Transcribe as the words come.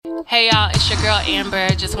Hey y'all, it's your girl Amber.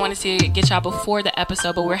 Just wanted to get y'all before the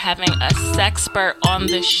episode, but we're having a sexpert on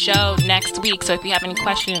the show next week. So if you have any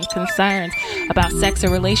questions, concerns about sex or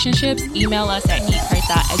relationships, email us at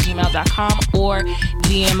eatpraythought@gmail.com or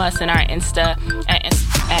DM us in our Insta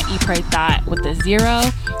at eatpraythought with a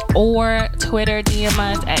 0 or Twitter DM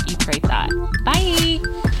us at eatpraythought. Bye.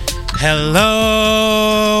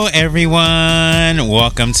 Hello, everyone.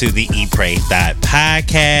 Welcome to the Eat Pray Thought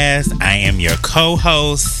podcast. I am your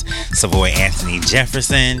co-host, Savoy Anthony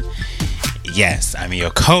Jefferson. Yes, I'm your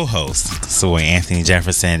co-host, Savoy Anthony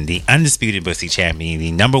Jefferson, the undisputed bussy champion,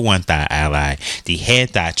 the number one thought ally, the head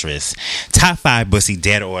thoughtress, top 5 bussy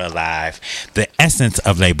dead or alive, the essence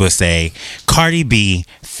of Le Bussy, Cardi B,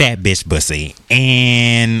 fat bitch bussy.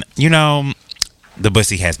 And, you know, the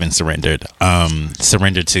bussy has been surrendered.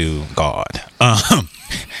 Surrendered to God.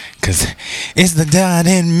 Cause it's the God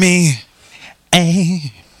in me.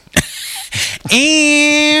 Ay.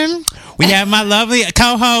 And we have my lovely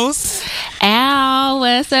co-host. Ow,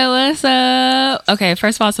 what's up, what's up? Okay,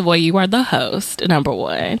 first of all, Savoy, you are the host, number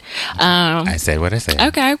one. I said what I said.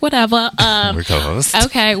 Okay, whatever. We're co-hosts.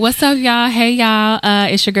 Okay, what's up, y'all? Hey, y'all.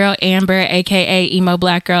 It's your girl, Amber, a.k.a. Emo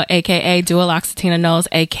Black Girl, a.k.a. Dual Oxytina Knowles,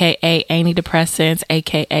 a.k.a. Antidepressants,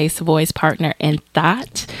 a.k.a. Savoy's partner in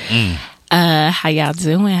thought. How y'all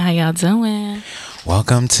doing?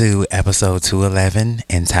 Welcome to episode 211,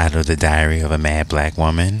 entitled The Diary of a Mad Black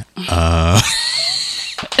Woman.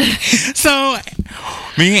 So,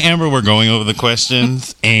 me and Amber were going over the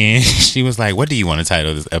questions, and she was like, what do you want to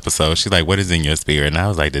title this episode? She's like, what is in your spirit? And I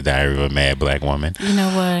was like, The Diary of a Mad Black Woman. You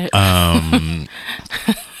know what?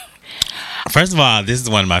 First of all, this is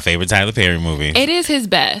one of my favorite Tyler Perry movies. It is his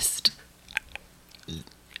best.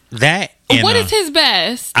 That and, what is his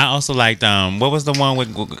best? I also liked what was the one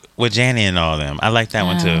with Janet and all them? I liked that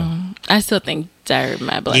one too. I still think Diary of a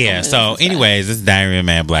Mad Black Woman. Yeah. So, anyways, this is Diary of a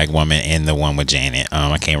Mad Black Woman and the one with Janet.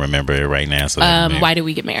 I can't remember it right now. So, Why Did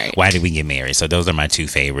We Get Married? Why Did We Get Married? So, those are my two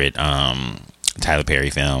favorite Tyler Perry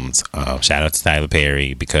films. Shout out to Tyler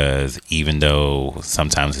Perry, because even though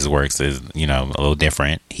sometimes his works is, you know, a little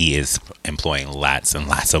different, he is employing lots and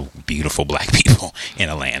lots of beautiful black people in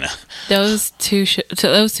Atlanta. Those two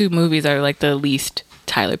movies are like the least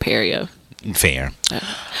Tyler Perry of. Fair.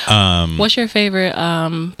 What's your favorite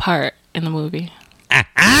part in the movie?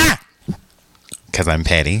 Because I'm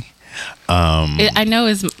petty. I know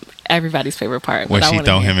it's everybody's favorite part. When she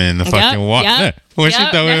throw him in the fucking water. When she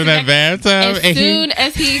throw him in that bathtub. As soon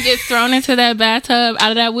as he gets thrown into that bathtub out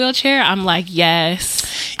of that wheelchair, I'm like,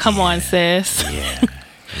 yes. Come on, sis. Yeah.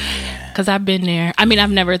 Because I've been there. I mean,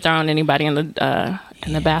 I've never thrown anybody in the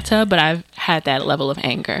bathtub, but I've had that level of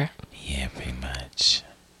anger. Yeah, pretty much.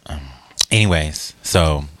 Anyways,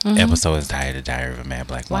 so episode is titled The Diary of a Mad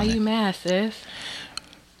Black Woman. Why you mad, sis?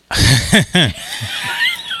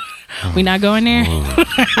 We not going there?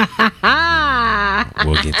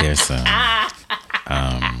 We'll get there soon.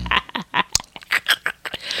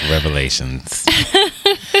 Revelations.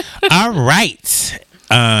 All right.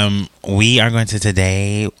 We are going to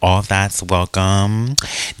today, all thoughts welcome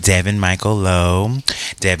Devin Michael Lowe.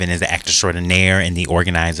 Devin is the actor extraordinaire and the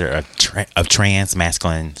organizer of trans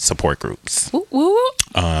masculine support groups. Woo, woo.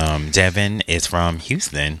 Devin is from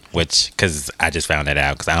Houston, because I just found that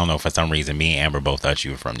out, because I don't know, for some reason me and Amber both thought you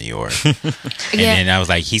were from New York. And then I was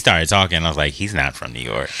like, he started talking, and I was like, he's not from New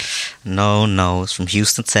York. No, it's from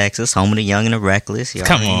Houston, Texas, home of the young and the reckless. You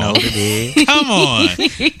Come already on. know what it is.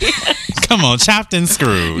 Come on, chopped and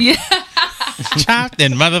screwed. Yeah. Chopped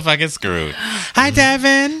and motherfucking screwed. Hi,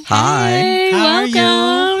 Devin. Hi. Hey, How are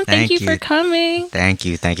welcome. you? Thank you Thank for you. coming. Thank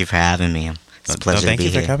you for having me. It's a pleasure Thank to be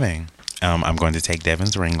you for here. coming. I'm going to take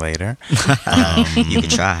Devin's ring later. You can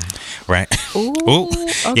try. Right? Ooh,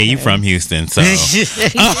 Yeah, you from Houston, so. He did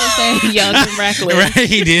say young and reckless. Right,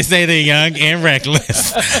 he did say the young and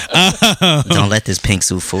reckless. Don't let this pink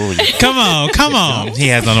suit fool you. Come on. He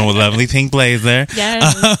has on a lovely pink blazer.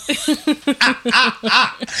 Yes.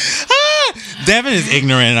 Devin is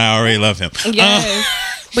ignorant, and I already love him. Yes.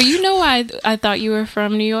 But you know why I thought you were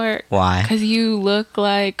from New York? Why? Because you look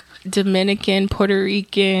like Dominican, Puerto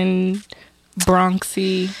Rican,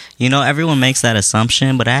 Bronxy. You know, everyone makes that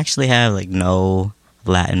assumption, but I actually have like no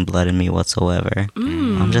Latin blood in me whatsoever.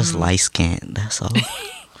 I'm just light skinned. That's all.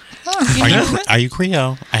 Are you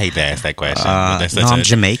Creole? I hate to ask that question. But that's No, I'm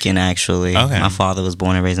Jamaican actually. Okay. My father was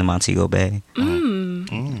born and raised in Montego Bay.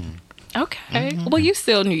 Okay. Well, you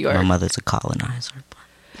still New York. My mother's a colonizer, but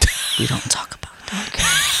we don't talk about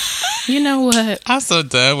that. You know what? I'm so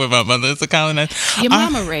done with my mother as a colonizer. Your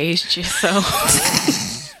mama raised you, so.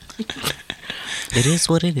 It is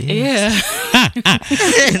what it is. Yeah.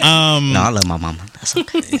 No, I love my mama. That's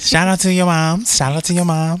okay. Shout out to your moms. Shout out to your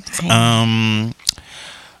moms.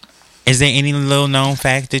 Is there any little known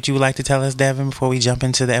fact that you would like to tell us, Devin, before we jump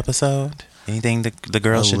into the episode? Anything the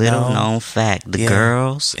girls should know? A little known fact. The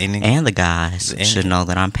girls and the guys should know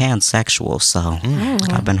that I'm pansexual. So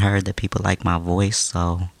I've been heard that people like my voice.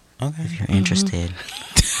 So if you're interested,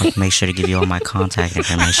 I'll make sure to give you all my contact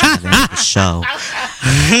information at the end of the show.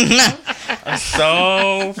 I'm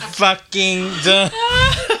so fucking done.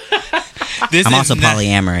 I'm also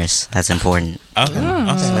polyamorous. That's important. Okay,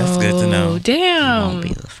 that's good to know. Damn. You won't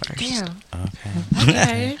be the first. Damn.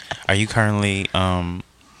 Okay. Are you currently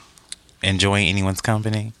enjoying anyone's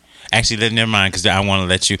company? Actually, never mind, because I want to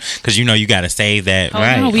let you, because you got to save that.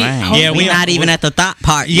 Right. We're not even at the thought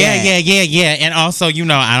part. Yeah. And also,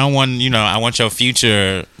 I don't want, I want your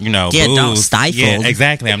future, booze. Don't stifle. Yeah,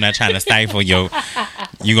 exactly. I'm not trying to stifle you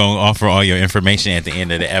going to offer all your information at the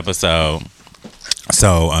end of the episode.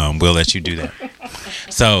 So, we'll let you do that.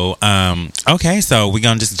 So, okay. So, we're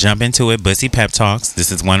going to just jump into it. Bussy Pep Talks. This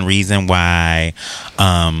is one reason why,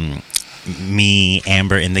 me,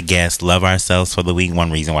 Amber, and the guests love ourselves for the week.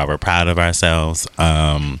 One reason why we're proud of ourselves.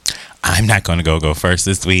 I'm not going to go first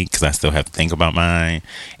this week because I still have to think about mine.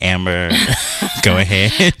 Amber, go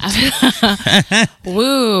ahead.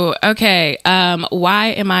 Woo. Okay. Why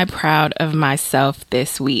am I proud of myself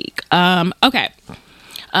this week? Okay.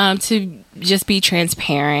 To just be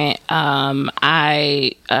transparent,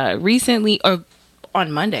 I recently, or on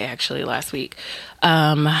Monday actually last week,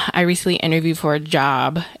 I recently interviewed for a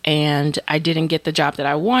job and I didn't get the job that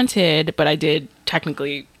I wanted, but I did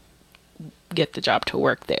technically get the job to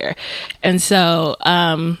work there. And so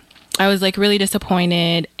I was like really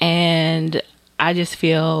disappointed, and I just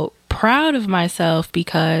feel proud of myself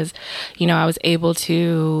because, I was able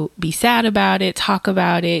to be sad about it, talk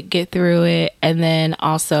about it, get through it, and then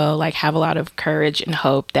also like have a lot of courage and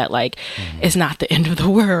hope that like it's not the end of the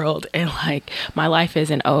world, and like my life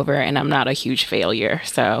isn't over, and I'm not a huge failure.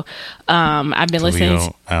 So I've been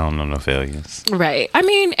listening. I don't know no failures. Right. I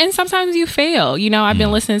mean, and sometimes you fail. I've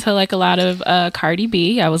been listening to like a lot of Cardi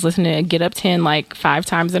B. I was listening to Get Up 10 like 5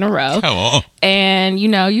 times in a row. Come on. And you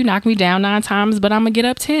knock me down 9 times, but I'm gonna get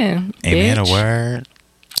up 10. Amen. Bitch. A word.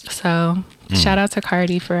 So shout out to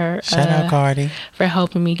Cardi for Cardi for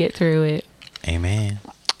helping me get through it. Amen.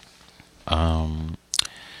 I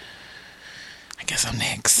guess I'm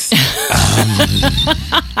next.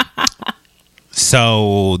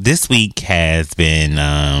 So this week has been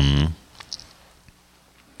A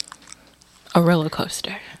roller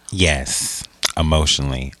coaster. Yes,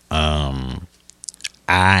 emotionally.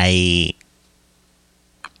 I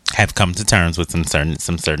have come to terms with some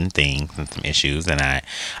certain things and some issues, and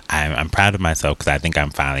I'm proud of myself because I think I'm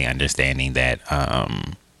finally understanding that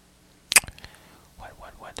what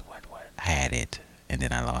I had it and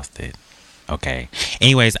then I lost it. Okay.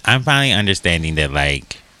 Anyways, I'm finally understanding that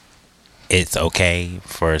like it's okay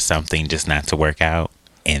for something just not to work out,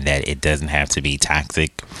 and that it doesn't have to be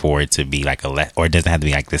toxic for it to be like or it doesn't have to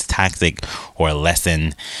be like this toxic or a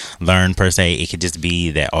lesson learned per se. It could just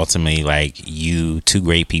be that ultimately like two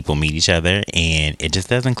great people meet each other and it just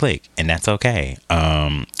doesn't click, and that's okay.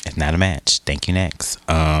 It's not a match. Thank you, next.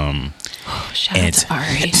 Shout out to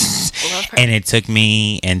Ari. And it took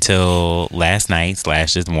me until last night /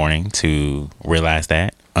 this morning to realize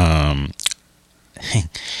that.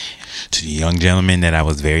 To the young gentleman that I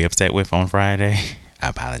was very upset with on Friday, I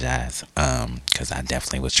apologize, because I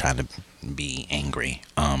definitely was trying to be angry,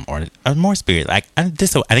 or more spirit. Like I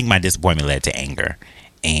think my disappointment led to anger,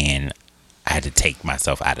 and I had to take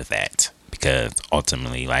myself out of that because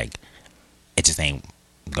ultimately, like, it just ain't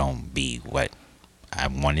gonna be what I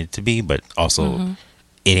wanted it to be, but also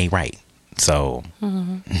it ain't right. So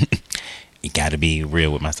you got to be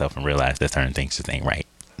real with myself and realize that certain things just ain't right.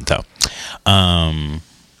 So,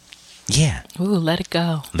 yeah. Ooh, let it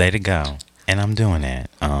go. Let it go. And I'm doing that.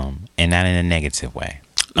 And not in a negative way.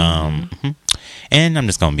 And I'm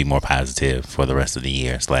just going to be more positive for the rest of the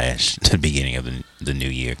year / the beginning of the new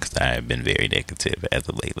year, because I've been very negative as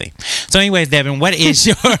of lately. So anyways, Devin, what is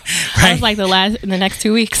your... Right? I was like the next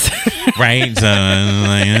 2 weeks. Right?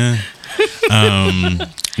 So,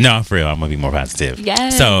 no, for real, I'm going to be more positive.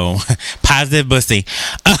 Yes. So, positive bussy.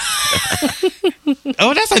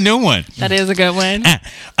 Oh, that's a new one. That is a good one.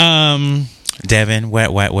 Devin,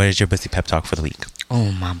 what is your bussy pep talk for the week?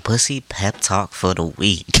 Oh, my bussy pep talk for the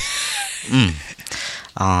week.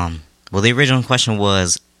 Well, the original question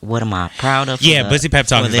was, what am I proud of? Yeah, bussy pep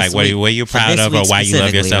talk is like, what are you proud of, or why you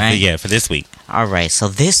love yourself? Right? Yeah, for this week. All right, so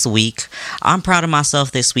this week, I'm proud of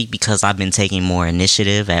myself this week because I've been taking more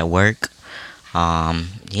initiative at work.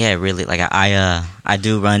 Yeah, really, like I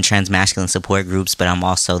do run trans masculine support groups, but I'm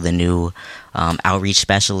also the new outreach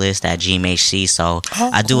specialist at GMHC. So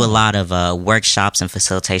I do a lot of workshops and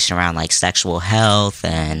facilitation around like sexual health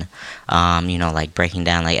and like breaking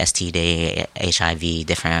down like STD, HIV,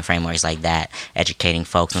 different frameworks like that, educating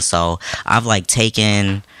folks. And so I've like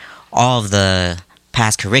taken all of the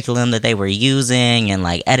past curriculum that they were using and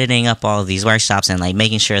like editing up all of these workshops and like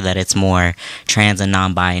making sure that it's more trans and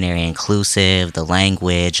non-binary inclusive, the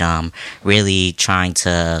language, really trying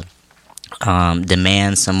to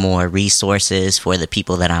demand some more resources for the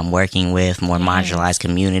people that I'm working with, more marginalized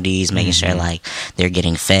communities, making sure like they're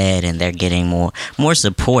getting fed and they're getting more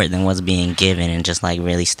support than what's being given, and just like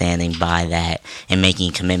really standing by that and making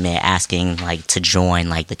a commitment, asking like to join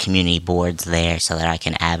like the community boards there so that I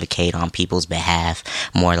can advocate on people's behalf,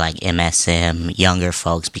 more like MSM, younger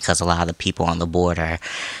folks, because a lot of the people on the board are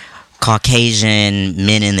Caucasian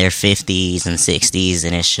men in their 50s and 60s,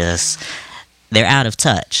 and it's just they're out of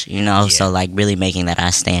touch, so like really making that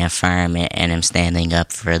I stand firm and am standing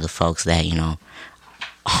up for the folks that,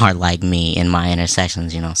 are like me in my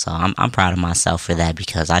intersections, so I'm proud of myself for that,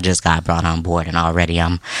 because I just got brought on board and already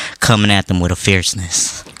I'm coming at them with a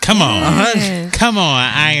fierceness. Come on. Yes. Come on,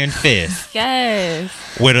 Iron Fist. Yes.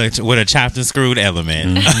 With a chopped and screwed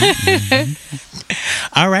element.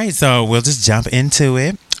 All right, so we'll just jump into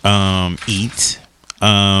it. Eat.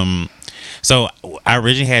 So I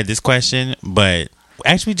originally had this question, but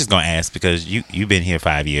actually we're just going to ask because you've been here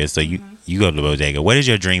 5 years, so you go to the bodega. What does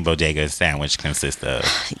your dream bodega sandwich consist of?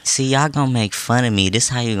 See, y'all going to make fun of me. This is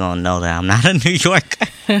how you going to know that I'm not a New Yorker.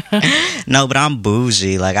 No, but I'm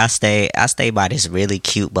bougie. Like I stay by this really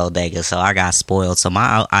cute bodega, so I got spoiled. So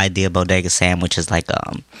my idea bodega sandwich is like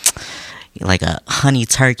a honey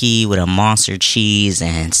turkey with a monster cheese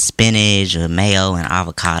and spinach with mayo and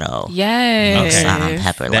avocado. Yes. Okay. Salt and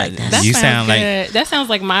pepper like that. You sound good. like that sounds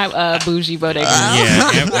like my bougie bodega.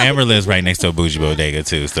 Yeah, Amber lives right next to a bougie bodega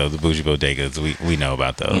too. So the bougie bodegas, we know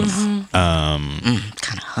about those. Kind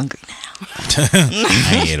of hungry now.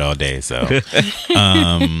 I ate all day, so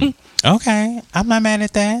okay. I'm not mad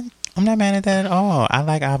at that. I'm not mad at that at all. I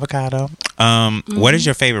like avocado. What is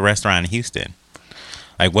your favorite restaurant in Houston?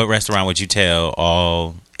 Like, what restaurant would you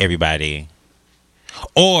tell everybody?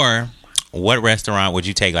 Or what restaurant would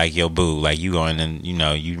you take, like, your boo? Like, you going and,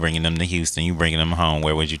 you bringing them to Houston, you bringing them home.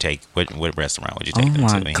 Where would you take, what restaurant would you take them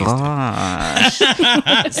to in Houston? Oh,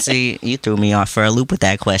 my gosh. See, you threw me off for a loop with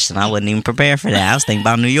that question. I wasn't even prepared for that. I was thinking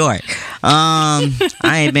about New York. I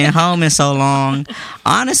ain't been home in so long.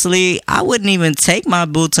 Honestly, I wouldn't even take my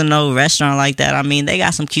boo to no restaurant like that. I mean, they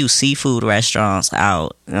got some cute seafood restaurants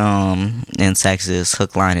out in Texas,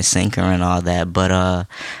 hook, line, and sinker and all that. But I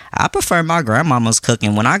prefer my grandmama's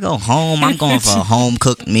cooking. When I go home, I'm going for a home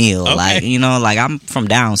cooked meal. Okay. Like I'm from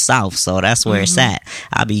down south, so that's where it's at.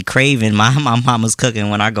 I be craving my mama's cooking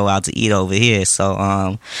when I go out to eat over here.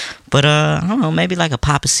 So but I don't know, maybe like a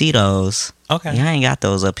Pappasito's. Okay. Yeah, I ain't got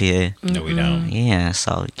those up here. No, we don't. Yeah,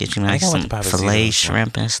 so get you like some filet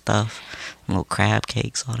shrimp and stuff, little crab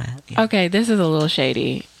cakes, all that. Yeah. Okay, this is a little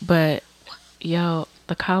shady, but yo,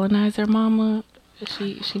 the colonizer mama,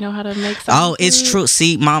 she know how to make something. Oh, it's true.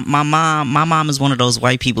 See, my mom is one of those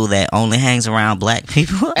white people that only hangs around black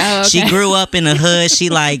people. Oh, okay. She grew up in the hood. She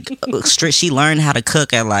she learned how to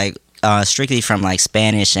cook at like strictly from like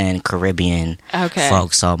Spanish and Caribbean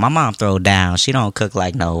folks. So my mom throw down. She don't cook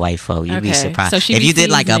like no white folk. You'd be surprised. So if you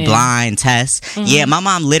did like a blind test. Yeah, my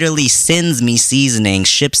mom literally sends me seasoning,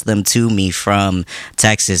 ships them to me from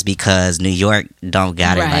Texas because New York don't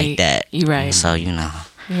got it like that. You right. So You're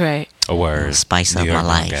right. A word. Spice up my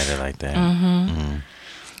life. Got it like that.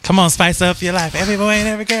 Come on, spice up your life. Every boy and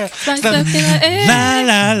every girl. Spice up your life. La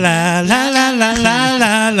la la la la la la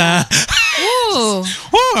la la. Ooh.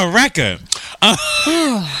 Ooh, a record.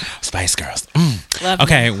 Spice Girls.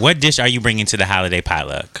 Okay, what dish are you bringing to the holiday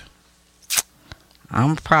potluck?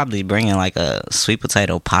 I'm probably bringing like a sweet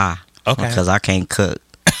potato pie. Okay. Because I can't cook.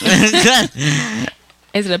 Is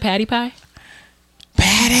it a patty pie?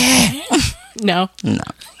 Patty. No.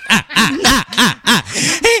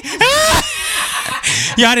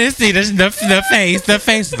 Y'all didn't see the face. The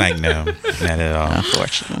face is like, no, not at all.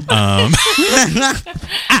 Unfortunately. I've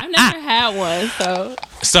never had one,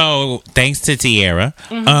 So thanks to Tierra,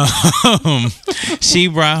 she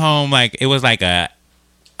brought home it was like a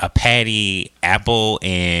patty, apple,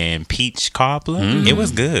 and peach cobbler. It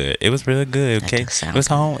was good. It was really good. Okay, it was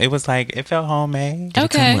home. It was it felt homemade. Did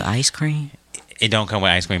it come with ice cream? It don't come with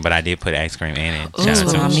ice cream, but I did put ice cream in it. That's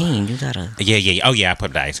what I mean. You gotta. Yeah. Oh yeah, I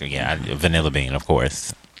put the ice cream. Yeah, vanilla bean, of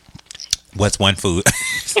course. What's one food?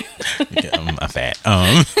 I'm fat.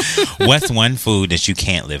 What's one food that you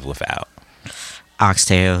can't live without?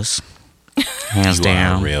 Oxtails. Hands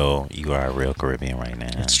down. You are a real Caribbean right now.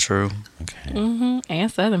 That's true. Okay.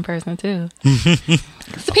 And Southern person too.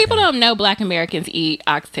 So people don't know Black Americans eat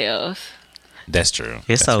oxtails. That's true.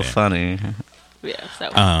 It's so funny. Yeah. So.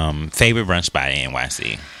 Favorite brunch spot in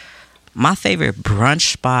NYC? My favorite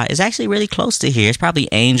brunch spot is actually really close to here. It's probably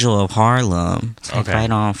Angel of Harlem. It's like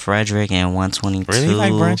right on Frederick and 122. Really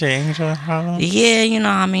like brunch at Angel of Harlem? Yeah, you know,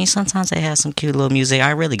 I mean, sometimes they have some cute little music.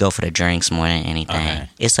 I really go for the drinks more than anything. Okay.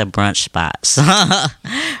 It's a brunch spot. So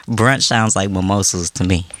brunch sounds like mimosas to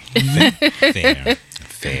me.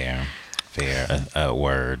 Fair. A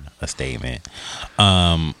word, a statement.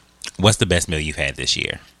 What's the best meal you've had this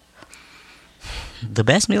year? The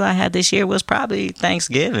best meal I had this year was probably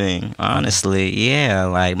Thanksgiving, honestly. Yeah,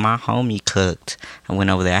 like my homie cooked. I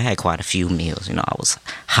went over there. I had quite a few meals. You know, I was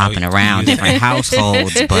hopping around different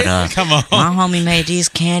households. But come on. My homie made these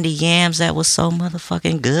candy yams that was so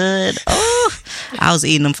motherfucking good. Oh, I was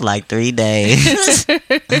eating them for like 3 days. But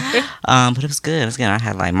it was good. It was good. I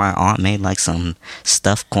had like my aunt made like some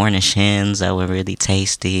stuffed Cornish hens that were really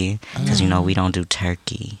tasty. Because, you know, we don't do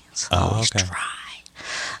turkey. It's always dry.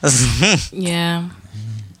 Yeah,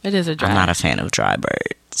 it is a dry. I'm not a fan of dry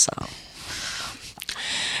bird, so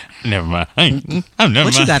never mind.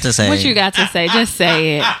 What you got to say? What you got to say? Just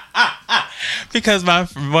say it. Because one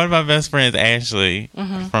of my best friends, Ashley,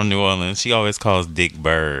 from New Orleans, she always calls Dick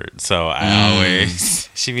Bird. So I always,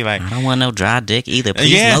 she be like, I don't want no dry dick either.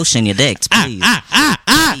 Please lotion your dicks, please.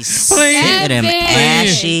 Please. Them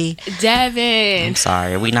ashy. Devin. I'm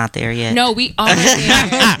sorry, are we not there yet? No, we are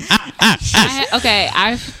there.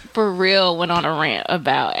 I for real went on a rant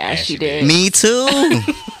about ashy dick. Me too.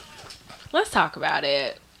 Let's talk about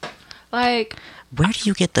it. Like, where do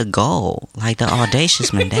you get the goal? Like the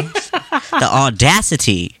audacious Mendes? The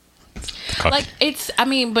audacity. Like, it's, I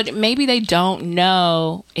mean, but maybe they don't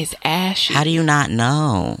know it's ashy. How do you not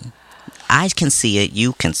know? I can see it,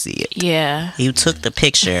 you can see it. Yeah. You took the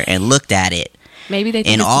picture and looked at it. Maybe they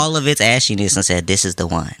think in all of its ashiness and said, this is the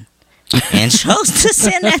one. And chose to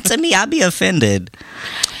send that to me. I'd be offended.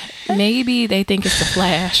 Maybe they think it's the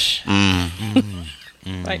Flash.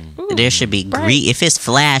 Like, there should be if it's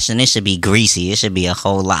Flash, then it should be greasy. It should be a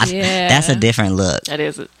whole lot. Yeah. That's a different look. That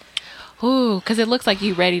is. Ooh, because it looks like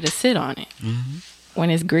you're ready to sit on it. When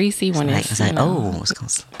it's greasy, when it's like,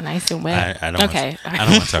 it's nice and wet. I don't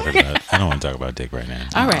want to talk about dick right now.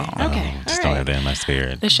 All right, okay. Just don't have that in my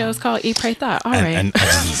spirit. The show's called Eat, Pray, Thought. All right. I'm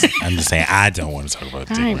just saying I don't want to talk about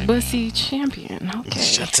dick right now. Bussy champion. Okay.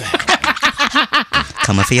 Shut up.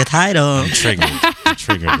 Coming for your title. I'm triggered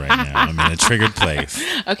right now. I'm in a triggered place.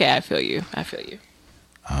 Okay, I feel you.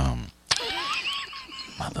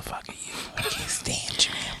 Motherfucker, you. I can't stand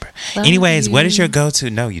you, Amber. Anyways, what is your go-to?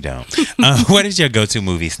 No, you don't. What is your go-to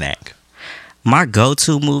movie snack? My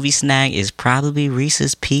go-to movie snack is probably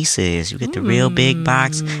Reese's Pieces. You get the real big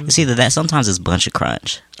box. It's either that. Sometimes it's Bunch of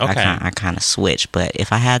Crunch. Okay. I kind of switch. But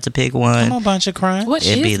if I had to pick one, Come on, Bunch of Crunch. What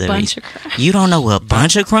is Bunch of Crunch? You don't know what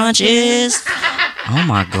Bunch of Crunch is? Oh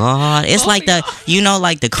my God. It's like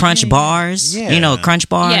the Crunch bars. Yeah. You know, Crunch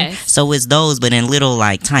bar? Yes. So it's those, but in little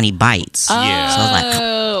like tiny bites. Yeah. So it's like,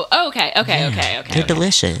 okay. they're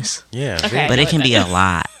delicious. Yeah. Okay. But it can be a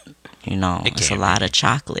lot. You know, it's a lot of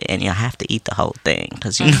chocolate, and you'll have to eat the whole thing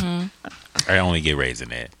because you know. I only get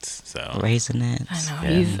Raisinets. So Raisinets. I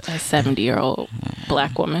know he's a 70-year-old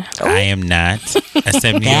black woman. I am not a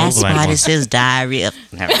 70-year-old That's black why woman. this is diarrhea.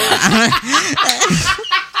 Never mind.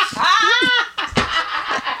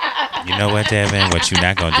 You know what, Devin? What you're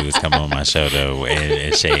not going to do is come on my show, though,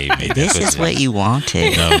 and shade me. This is what you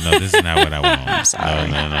wanted. No, this is not what I want. I'm sorry.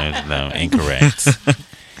 No, incorrect.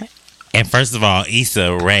 And first of all,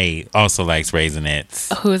 Issa Rae also likes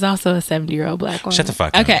Raisinets. Who is also a 70-year-old black woman. Shut the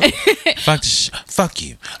fuck up. Okay. Fuck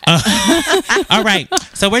you. All right.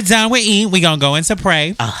 So we're done with eating. We're going to go into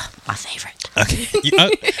pray. My favorite. Okay.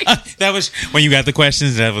 That was when you got the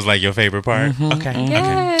questions. That was like your favorite part. Okay.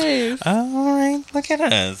 Yes. Okay. All right. Look at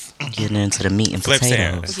us Getting into the meat and Flip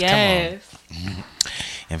potatoes. Yes.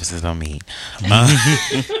 Emphasis on meat.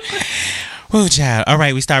 Woo, child. All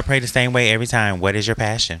right. We start pray the same way every time. What is your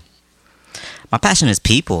passion? My passion is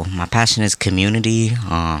people. My passion is community.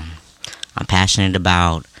 I'm passionate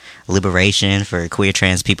about liberation for queer,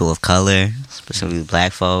 trans people of color, especially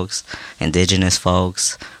black folks, indigenous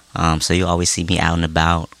folks. So you always see me out and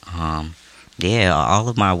about. All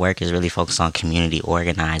of my work is really focused on community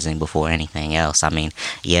organizing before anything else. I mean,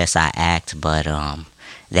 yes, I act, but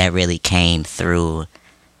that really came through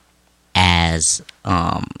as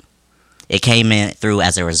it came in through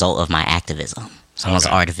as a result of my activism. So it was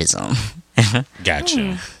artivism.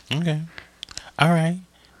 Gotcha. Okay. All right.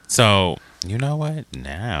 So, you know what?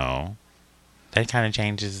 Now, that kind of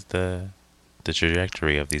changes the the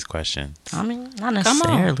trajectory of these questions. I mean, not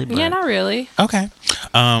necessarily. But... Yeah, not really. Okay.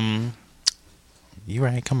 You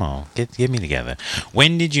right. Come on. Get me together.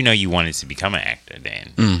 When did you know you wanted to become an actor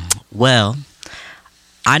then? Well,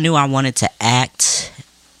 I knew I wanted to act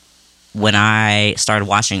when I started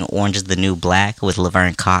watching Orange is the New Black with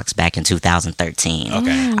Laverne Cox back in 2013.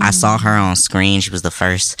 Okay. I saw her on screen. She was the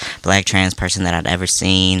first black trans person that I'd ever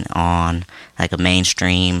seen on like a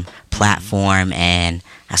mainstream platform. And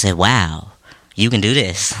I said, wow, you can do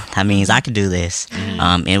this. That means I can do this.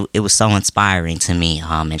 It was so inspiring to me.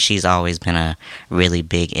 And she's always been a really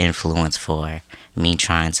big influence for me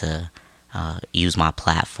trying to use my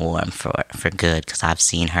platform for good, because I've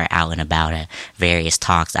seen her out and about at various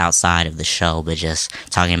talks outside of the show, but just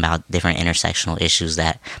talking about different intersectional issues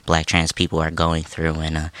that black trans people are going through.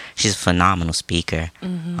 And she's a phenomenal speaker.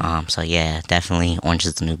 So yeah, definitely Orange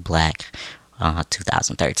is the New Black.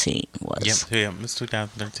 2013 was. Yep, it was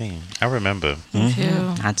 2013. I remember. Me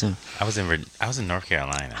too. I do. I was in North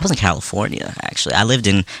Carolina. I was in California, actually. I lived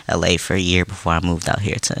in LA for a year before I moved out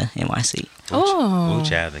here to NYC. Oh,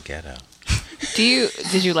 child, the ghetto.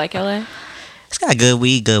 Did you like LA? It's got good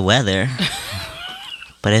weed, good weather,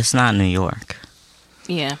 but it's not New York.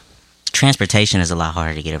 Yeah. Transportation is a lot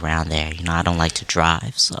harder to get around there. You know, I don't like to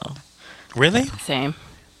drive, so. Really? Same.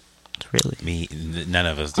 Really? None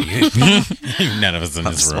of us do. None of us in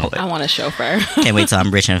this room. I want a chauffeur. Can't wait till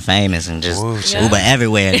I'm rich and famous and just Ooh, Uber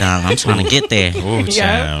everywhere, dog. I'm trying to get there. Ooh,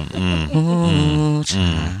 child. Ooh,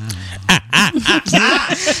 child.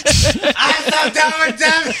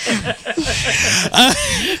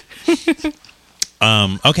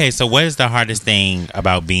 Okay, so what is the hardest thing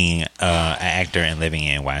about being an actor and living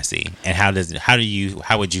in NYC, and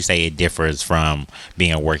how would you say it differs from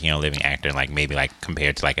being a working or living actor, like maybe like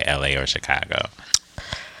compared to like a LA or Chicago?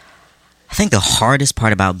 I think the hardest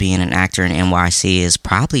part about being an actor in NYC is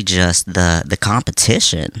probably just the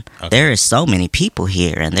competition. Okay. There is so many people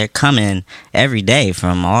here, and they're coming every day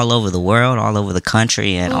from all over the world, all over the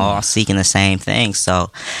country, and all seeking the same thing.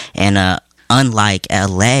 So, and unlike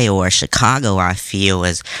LA or Chicago, I feel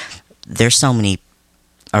is there's so many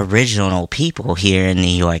original people here in New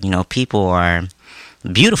York. You know, people are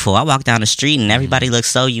beautiful. I walk down the street and everybody looks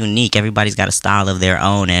so unique. Everybody's got a style of their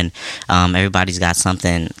own, and everybody's got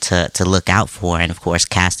something to look out for. And of course,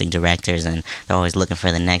 casting directors, and they're always looking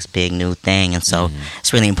for the next big new thing. And so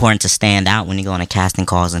it's really important to stand out when you go on to casting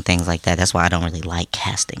calls and things like that. That's why I don't really like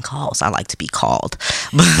casting calls. I like to be called.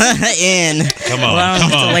 Come on, I don't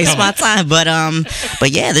have to waste my time. But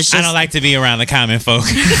yeah, there's just, I don't like to be around the common folk.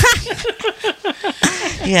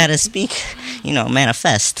 You gotta speak,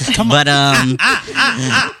 manifest. But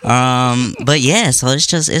yeah, so it's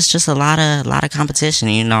just a lot of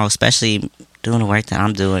competition, especially doing the work that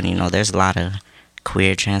I'm doing. There's a lot of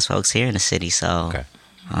queer trans folks here in the city. So,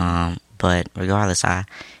 but regardless,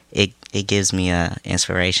 it gives me a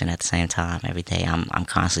inspiration at the same time. Every day, I'm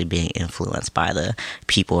constantly being influenced by the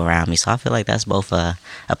people around me. So I feel like that's both a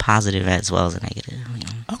positive as well as a negative.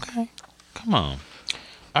 Okay, come on.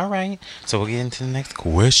 All right, so we'll get into the next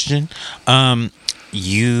question.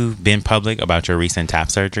 You've been public about your recent top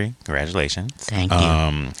surgery. Congratulations. Thank you.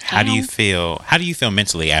 How do you feel? How do you feel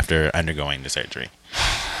mentally after undergoing the surgery?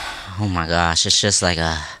 Oh my gosh, it's just like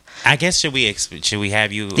a. I guess should we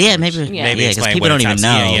have you? Yeah, maybe because people don't even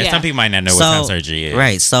know. Yeah, some people might not know what top surgery is.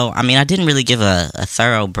 Right. So I mean, I didn't really give a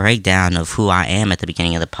thorough breakdown of who I am at the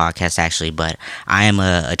beginning of the podcast, actually. But I am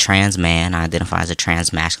a trans man. I identify as a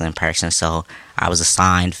trans masculine person. So I was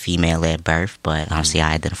assigned female at birth, but obviously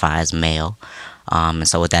I identify as male. And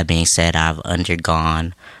so with that being said, I've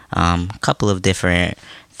undergone a couple of different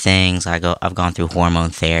things. I've gone through hormone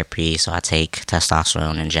therapy, so I take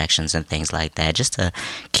testosterone injections and things like that just to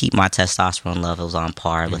keep my testosterone levels on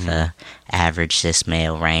par with the average cis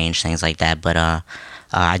male range, things like that. But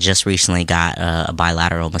I just recently got a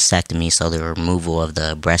bilateral mastectomy, so the removal of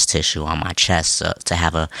the breast tissue on my chest to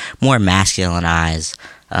have a more masculinized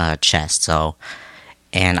chest. So,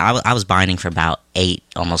 and I was binding for about 8,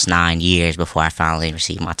 almost 9 years before I finally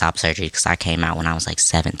received my top surgery, because I came out when I was like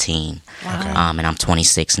 17. Wow. And I'm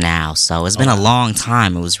 26 now. So it's been a long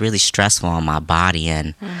time. It was really stressful on my body.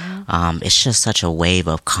 And it's just such a wave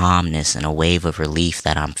of calmness and a wave of relief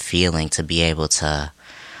that I'm feeling to be able to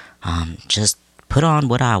just put on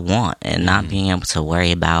what I want and not being able to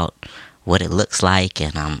worry about what it looks like,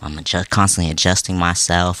 and I'm constantly adjusting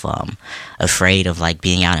myself. Afraid of like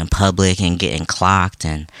being out in public and getting clocked,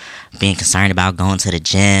 and being concerned about going to the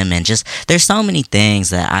gym, and just there's so many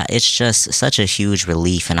things that it's just such a huge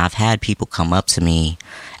relief. And I've had people come up to me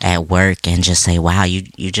at work and just say, wow, you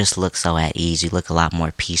just look so at ease. You look a lot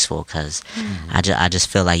more peaceful, because I just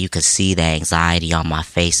feel like you could see the anxiety on my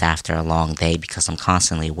face after a long day, because I'm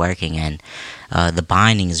constantly working, and the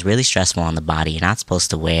binding is really stressful on the body. You're not supposed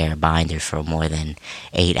to wear a binder for more than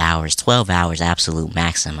 8 hours, 12 hours absolute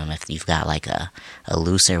maximum if you've got like a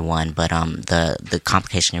looser one. But the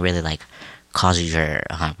complication really like causes your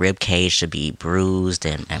rib cage to be bruised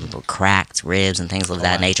and cracked ribs and things of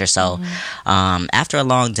that nature. So after a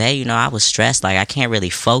long day, you know, I was stressed. Like, I can't really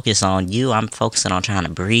focus on you. I'm focusing on trying to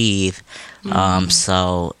breathe.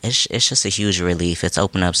 So it's just a huge relief. It's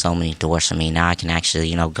opened up so many doors for me. Now I can actually,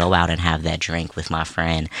 you know, go out and have that drink with my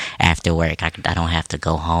friend after work. I don't have to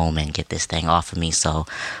go home and get this thing off of me. So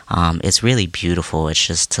it's really beautiful. It's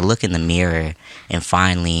just to look in the mirror and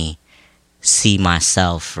finally see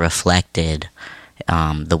myself reflected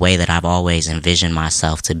the way that I've always envisioned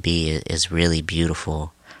myself to be is really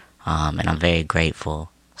beautiful, and I'm very grateful.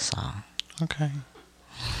 So okay.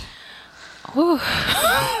 Right?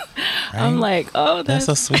 I'm like, oh, that's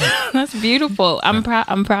so sweet. That's beautiful. I'm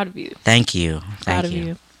proud of you. Thank you. Proud of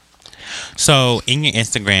you. So in your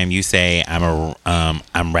Instagram, you say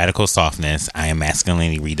I'm radical softness. I am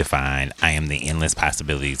masculinity redefined. I am the endless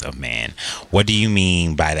possibilities of man. What do you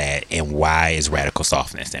mean by that, and why is radical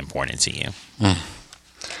softness important to you?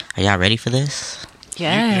 Are y'all ready for this?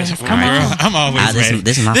 Yes, come on. I'm always ready.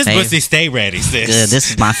 This is my favorite. Pussy stay ready, sis. Good.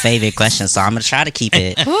 This is my favorite question, so I'm gonna try to keep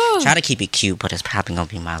it cute, but it's probably gonna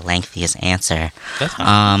be my lengthiest answer.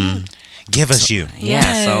 Give us you.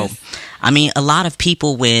 Yeah. So, I mean, a lot of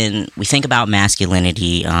people, when we think about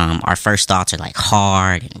masculinity, our first thoughts are like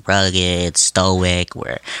hard and rugged, stoic.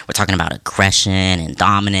 We're talking about aggression and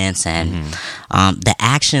dominance, and the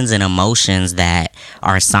actions and emotions that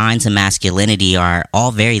are assigned to masculinity are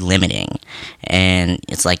all very limiting. And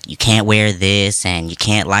it's like, you can't wear this, and you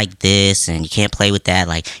can't like this, and you can't play with that.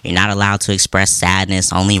 Like, you're not allowed to express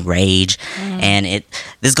sadness, only rage. And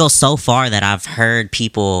this goes so far that I've heard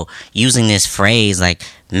people using this phrase like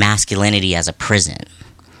masculinity as a prison.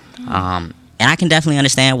 And I can definitely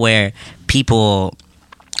understand why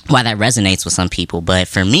that resonates with some people. But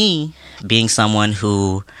for me, being someone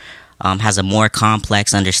who has a more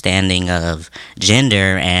complex understanding of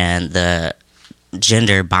gender and the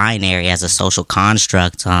gender binary as a social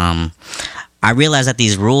construct, I realize that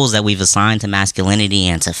these rules that we've assigned to masculinity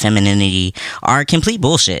and to femininity are complete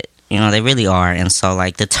bullshit. You know, they really are. And so,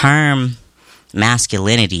 like, the term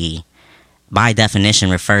masculinity, by definition,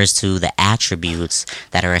 refers to the attributes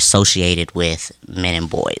that are associated with men and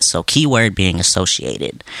boys. So, keyword being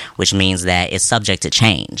associated, which means that it's subject to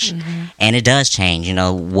change. And it does change. You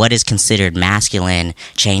know, what is considered masculine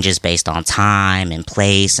changes based on time and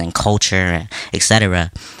place and culture,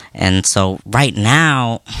 etc. And so, right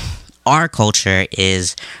now, our culture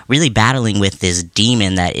is really battling with this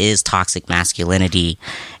demon that is toxic masculinity,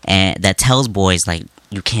 and that tells boys, like,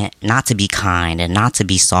 you can't, not to be kind and not to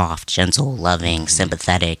be soft, gentle, loving,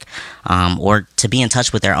 sympathetic, or to be in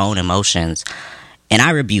touch with their own emotions. And I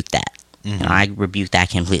rebuke that. You know, I rebuke that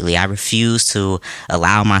completely. I refuse to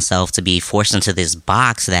allow myself to be forced into this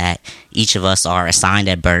box that each of us are assigned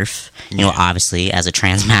at birth, you know, obviously as a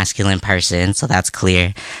trans-masculine person, so that's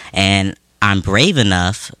clear. And I'm brave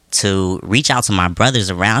enough to reach out to my brothers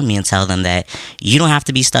around me and tell them that you don't have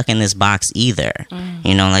to be stuck in this box either.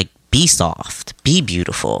 You know, like, be soft, be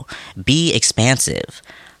beautiful, be expansive,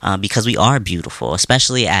 because we are beautiful,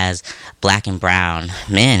 especially as black and brown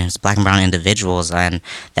men, as black and brown individuals, and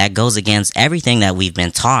that goes against everything that we've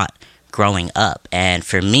been taught growing up. And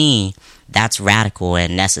for me, that's radical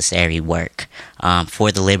and necessary work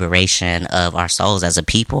for the liberation of our souls as a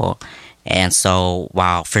people. And so,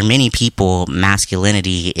 while for many people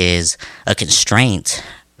masculinity is a constraint,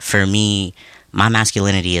 for me, my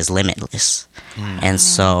masculinity is limitless. And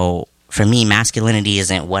so, for me, masculinity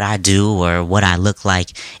isn't what I do or what I look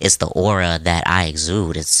like. It's the aura that I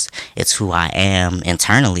exude. It's who I am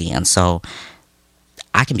internally. And so,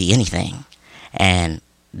 I can be anything. And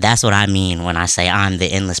that's what I mean when I say I'm the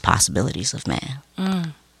endless possibilities of man.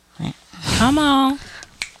 Right? Come on.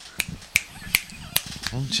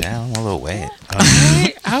 Oh, child, I'm a little wet.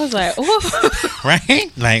 I was like, ooh.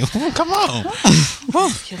 Right? Like, come on.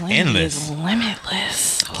 Endless. Is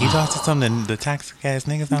limitless. Can you talk to some of the toxic ass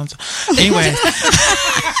niggas on? Anyway.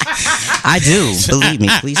 I do. Believe me.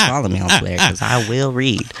 Please follow me on Twitter, because I will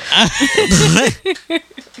read.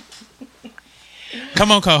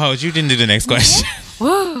 Come on, co-host. You didn't do the next question.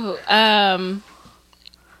 Woo.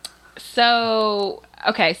 So,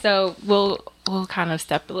 okay. So, we'll kind of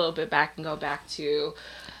step a little bit back and go back to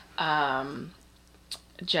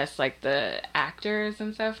just like the actors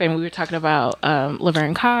and stuff, and we were talking about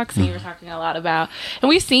Laverne Cox, and you were talking a lot about, and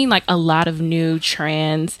we've seen like a lot of new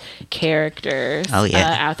trans characters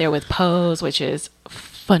out there with Pose, which is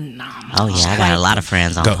phenomenal. Oh yeah, I got a lot of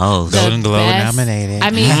friends on Pose. Golden Globe nominated.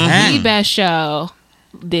 I mean, the best show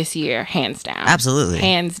this year, hands down. Absolutely,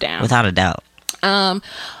 hands down, without a doubt.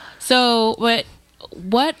 So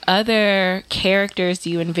what other characters do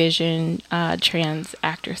you envision trans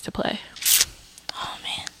actors to play? Oh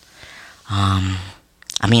man,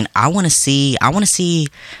 I mean, I want to see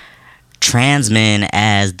trans men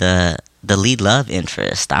as the lead love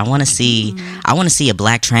interest. I want to see a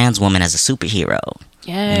black trans woman as a superhero.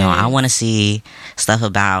 Yeah, you know, I want to see stuff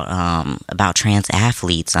about trans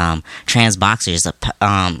athletes, trans boxers.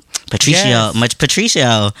 Patricio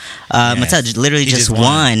Mattel literally just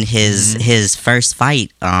won his first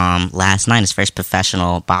fight last night, his first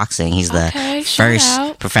professional boxing. He's the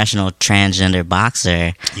first professional transgender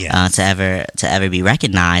boxer to ever be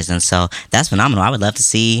recognized, and so that's phenomenal. I would love to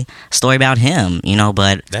see a story about him, you know,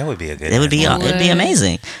 but that would be it'd be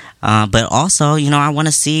amazing. But also, you know, I want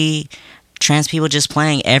to see trans people just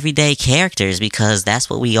playing everyday characters, because that's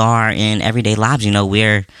what we are in everyday lives. You know,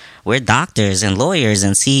 we're doctors and lawyers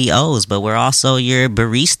and CEOs, but we're also your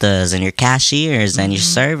baristas and your cashiers and your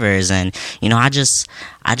servers. And, you know, I just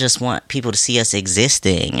want people to see us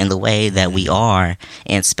existing in the way that we are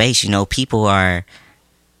in space. You know, people are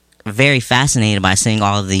very fascinated by seeing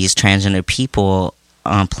all of these transgender people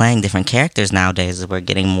playing different characters nowadays. We're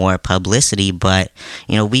getting more publicity, but,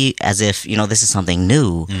 you know, we, as if, you know, this is something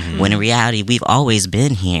new, when in reality we've always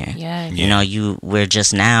been here. You know, we're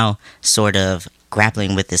just now sort of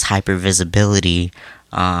grappling with this hyper visibility.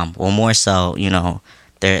 Well, more so, you know,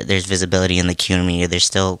 there's visibility in the community. There's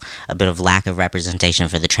still a bit of lack of representation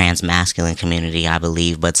for the trans masculine community, I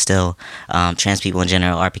believe, but still trans people in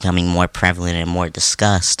general are becoming more prevalent and more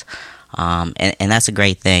discussed. And that's a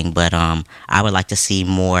great thing, but I would like to see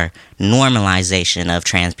more normalization of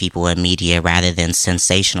trans people in media rather than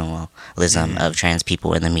sensationalism of trans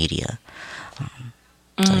people in the media. So,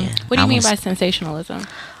 yeah. What do you mean by sensationalism?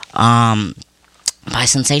 By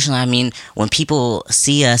sensational, I mean when people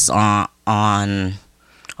see us on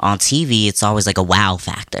TV, it's always like a wow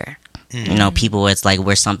factor. You know, people, it's like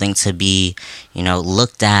we're something to be, you know,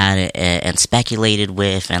 looked at and speculated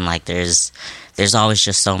with, and like there's always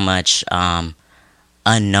just so much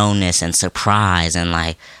unknownness and surprise, and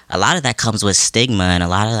like a lot of that comes with stigma, and a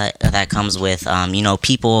lot of that comes with you know,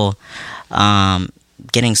 people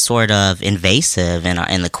getting sort of invasive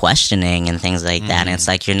in the questioning and things like that. And it's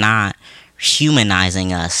like you're not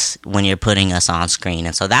humanizing us when you're putting us on screen.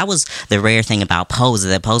 And so that was the rare thing about Pose,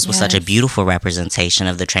 that Pose was such a beautiful representation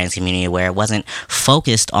of the trans community, where it wasn't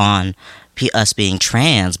focused on us being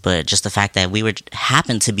trans, but just the fact that we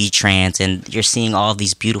happened to be trans, and you're seeing all of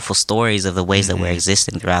these beautiful stories of the ways that we're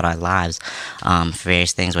existing throughout our lives, for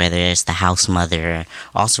various things, whether it's the house mother,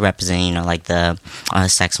 also representing, you know, like the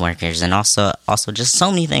sex workers, and also just so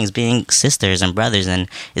many things, being sisters and brothers. And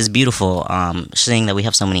it's beautiful seeing that we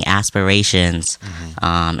have so many aspirations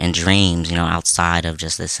and dreams, you know, outside of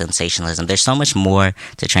just this sensationalism. There's so much more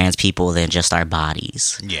to trans people than just our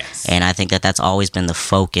bodies. Yes. And I think that that's always been the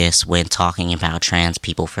focus when talking about trans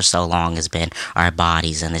people for so long, has been our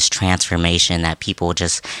bodies and this transformation that people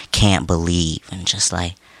just can't believe. And just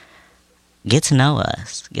like, get to know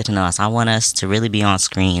us. I want us to really be on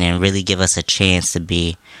screen and really give us a chance to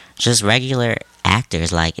be just regular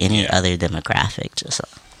actors like any other demographic. Just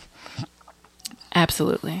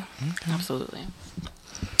Absolutely.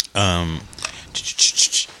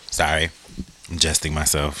 Sorry, I'm adjusting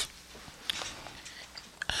myself.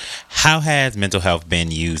 How has mental health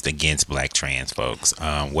been used against black trans folks?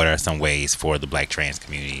 What are some ways for the black trans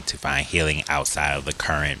community to find healing outside of the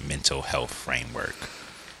current mental health framework?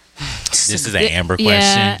 This is an Amber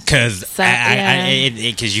question, because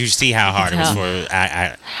because you see how hard it was for.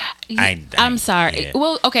 I'm sorry. Yeah.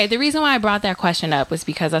 Well, okay. The reason why I brought that question up was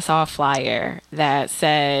because I saw a flyer that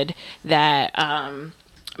said that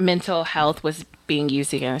mental health was being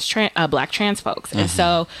used against black trans folks, and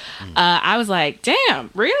so I was like, "Damn,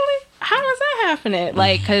 really? How is that happening?"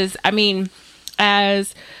 Like, because I mean,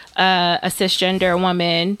 as a cisgender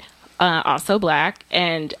woman, also black,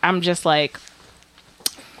 and I'm just like,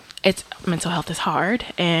 mental health is hard,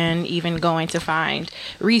 and even going to find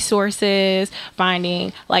resources,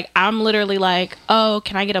 finding, like, I'm literally like, oh,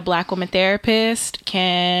 can I get a black woman therapist?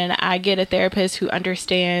 Can I get a therapist who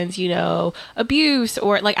understands, you know, abuse?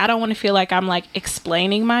 Or like, I don't want to feel like I'm like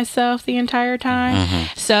explaining myself the entire time.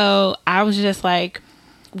 So I was just like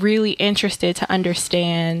really interested to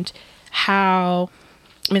understand how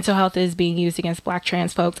mental health is being used against Black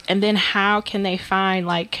trans folks, and then how can they find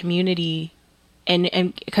like community,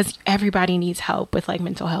 and because everybody needs help with like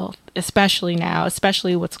mental health, especially now,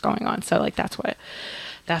 especially what's going on. So like that's why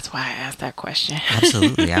I asked that question.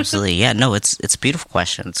 Absolutely. Yeah, no, it's a beautiful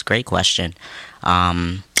question. It's a great question.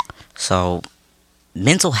 So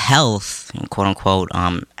mental health, quote unquote,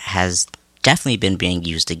 has definitely been being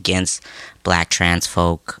used against Black trans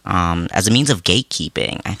folk as a means of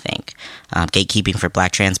gatekeeping, I think. Gatekeeping for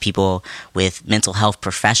Black trans people with mental health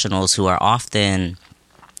professionals who are often,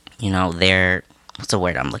 they're, what's the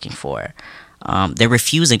word I'm looking for? They're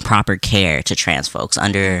refusing proper care to trans folks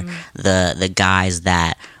under the guise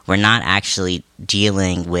that we're not actually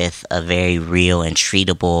dealing with a very real and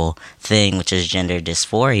treatable thing, which is gender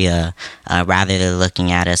dysphoria. Rather, they're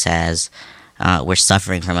looking at us as we're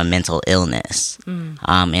suffering from a mental illness.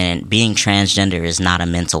 And being transgender is not a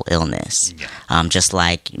mental illness. Just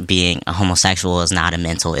like being a homosexual is not a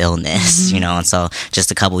mental illness, And so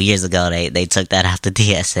just a couple years ago, they took that out the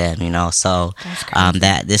DSM, So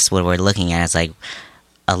this is what we're looking at. It's like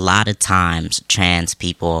a lot of times trans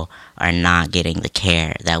people are not getting the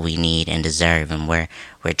care that we need and deserve, and we're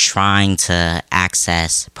trying to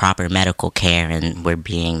access proper medical care, and we're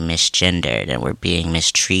being misgendered, and we're being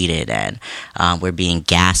mistreated, and we're being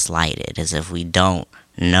gaslighted as if we don't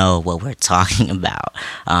know what we're talking about,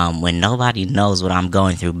 when nobody knows what I'm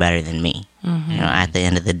going through better than me, at the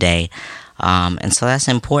end of the day. And so that's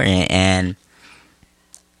important, and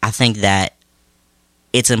I think that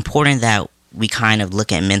it's important that we kind of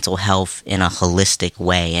look at mental health in a holistic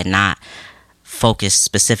way and not focus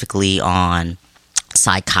specifically on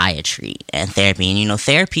psychiatry and therapy. And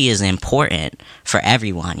therapy is important for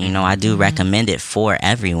everyone. I do recommend it for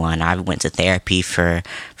everyone. I went to therapy for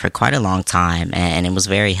quite a long time, and it was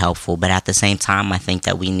very helpful. But at the same time, I think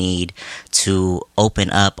that we need to open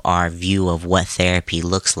up our view of what therapy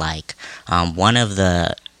looks like. One of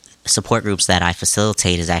the support groups that I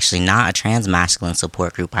facilitate is actually not a trans masculine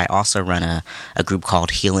support group. I also run a group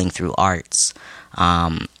called Healing Through Arts,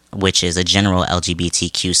 which is a general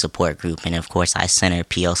LGBTQ support group. And of course, I center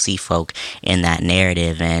POC folk in that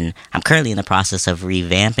narrative. And I'm currently in the process of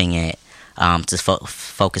revamping it to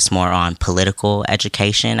focus more on political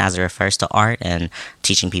education as it refers to art, and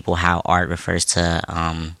teaching people how art refers to,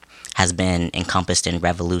 has been encompassed in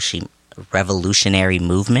revolutionary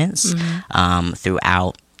movements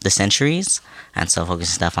throughout the centuries. And so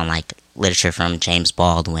focusing stuff on like literature from James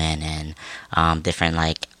Baldwin, and different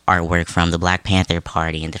like artwork from the Black Panther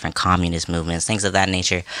Party and different communist movements, things of that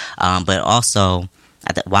nature. But also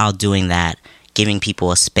while doing that, giving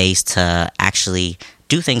people a space to actually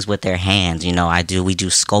do things with their hands. We do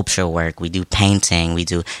sculpture work, we do painting,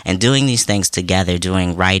 and doing these things together,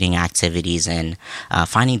 doing writing activities, and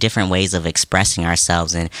finding different ways of expressing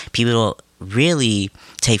ourselves. And people really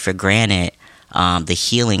take for granted the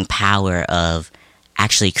healing power of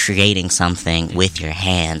actually creating something with your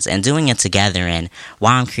hands and doing it together. And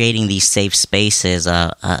while I'm creating these safe spaces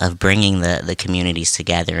of bringing the communities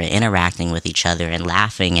together and interacting with each other and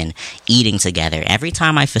laughing and eating together, every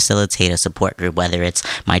time I facilitate a support group, whether it's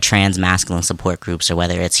my trans masculine support groups or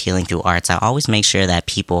whether it's Healing Through Arts, I always make sure that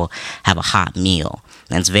people have a hot meal.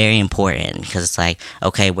 And it's very important, because it's like,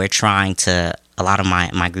 okay, we're trying to, a lot of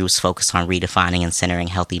my groups focus on redefining and centering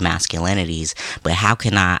healthy masculinities, but how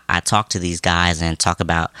can I talk to these guys and talk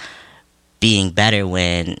about being better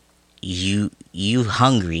when you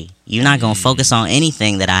hungry? You're not going to focus on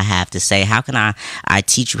anything that I have to say. How can I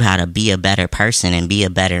teach you how to be a better person and be a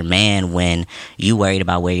better man when you worried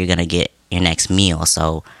about where you're going to get your next meal?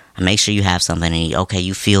 So make sure you have something, and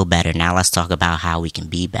you feel better. Now let's talk about how we can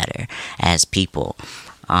be better as people.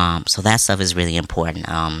 So that stuff is really important.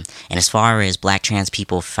 And as far as Black trans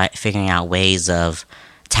people figuring out ways of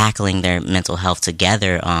tackling their mental health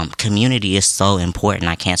together, community is so important.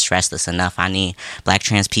 I can't stress this enough. Black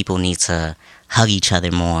trans people need to hug each other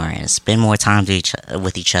more and spend more time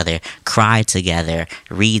with each other, cry together,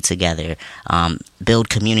 read together, build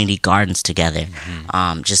community gardens together,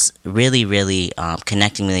 just really, really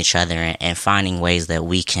connecting with each other and finding ways that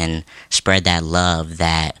we can spread that love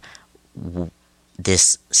that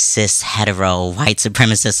this cis hetero white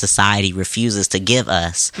supremacist society refuses to give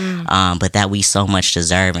us, but that we so much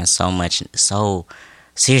deserve and so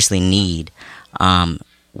seriously need.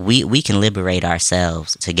 We can liberate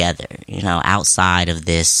ourselves together, outside of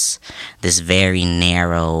this very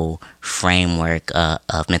narrow framework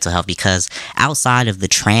of mental health, because outside of the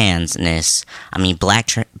transness,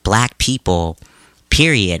 Black people,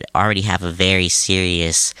 period, already have a very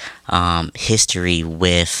serious history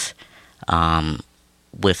with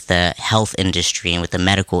with the health industry and with the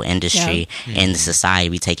medical industry in the society.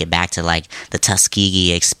 We take it back to like the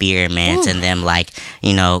Tuskegee experiments and them like,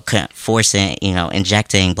 you know, forcing, you know,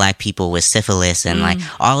 injecting black people with syphilis and like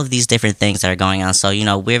all of these different things that are going on. So, you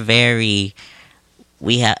know, we're very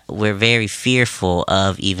fearful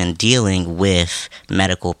of even dealing with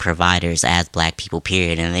medical providers as black people,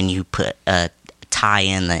 period. And then you put tie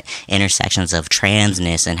in the intersections of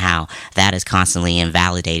transness and how that is constantly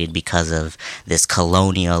invalidated because of this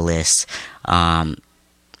colonialist,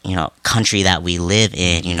 you know, country that we live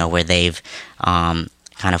in, you know, where they've kind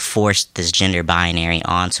of forced this gender binary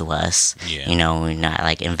onto us, you know, not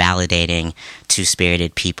like invalidating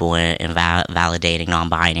two-spirited people and validating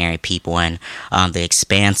non-binary people and the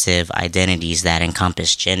expansive identities that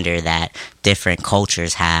encompass gender that different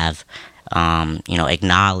cultures have, you know,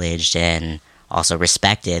 acknowledged and also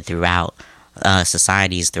respected throughout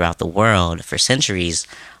societies throughout the world for centuries.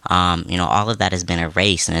 You know, all of that has been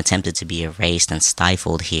erased and attempted to be erased and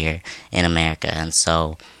stifled here in America. And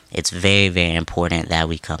so it's very, very important that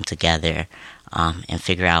we come together and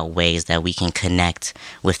figure out ways that we can connect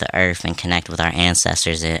with the earth and connect with our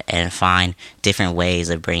ancestors and find different ways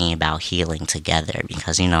of bringing about healing together.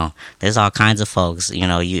 Because, you know, there's all kinds of folks, you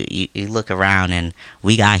know, you look around and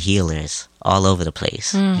we got healers all over the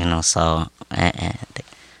place, you know, so... I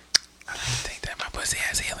think that my pussy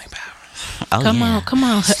has healing powers. Oh, come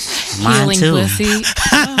on. Mine healing too. Pussy.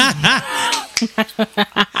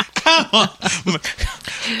 Come on.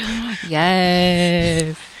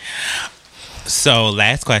 Yes. So,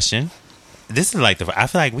 last question. This is like I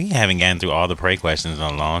feel like we haven't gotten through all the pray questions in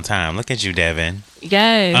a long time. Look at you, Devin.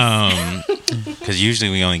 Yes. Because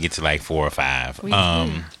usually we only get to like 4 or 5.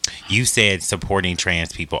 You said supporting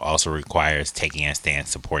trans people also requires taking a stance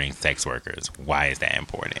supporting sex workers. Why is that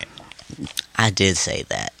important? I did say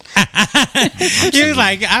that. You was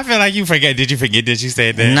like, I feel like you forget. Did you forget that you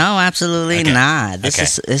said that? No, absolutely not.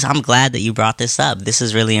 This is. I'm glad that you brought this up. This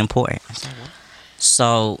is really important.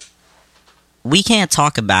 So we can't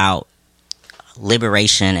talk about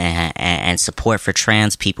liberation and support for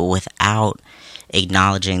trans people without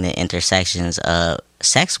acknowledging the intersections of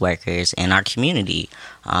sex workers in our community.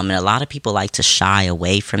 And a lot of people like to shy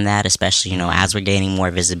away from that, especially, you know, as we're gaining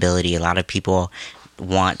more visibility. A lot of people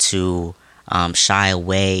want to shy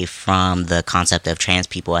away from the concept of trans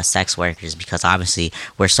people as sex workers because obviously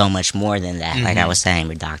we're so much more than that. Like I was saying,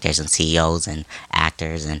 we're doctors and CEOs and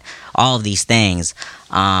actors and all of these things.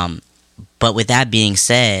 But with that being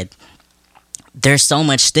said, there's so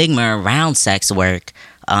much stigma around sex work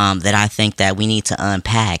that I think that we need to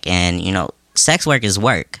unpack. And, you know, sex work is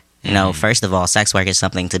work. You know, first of all, sex work is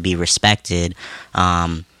something to be respected,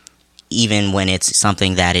 even when it's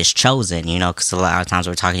something that is chosen, you know, because a lot of times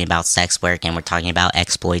we're talking about sex work and we're talking about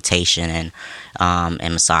exploitation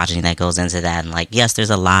and misogyny that goes into that. And, like, yes,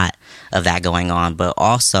 there's a lot of that going on, but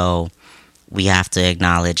also we have to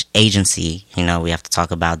acknowledge agency. You know, we have to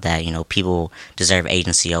talk about that. You know, people deserve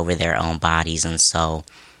agency over their own bodies. And so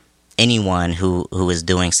anyone who is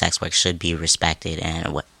doing sex work should be respected,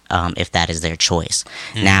 and if that is their choice.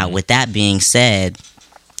 Now, with that being said,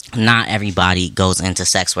 not everybody goes into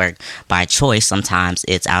sex work by choice. Sometimes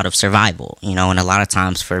it's out of survival, you know, and a lot of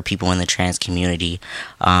times for people in the trans community,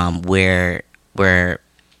 we're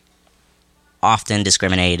often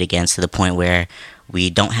discriminated against to the point where we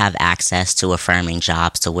don't have access to affirming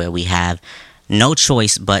jobs, to where we have no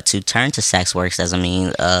choice but to turn to sex work as a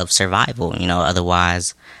means of survival. You know,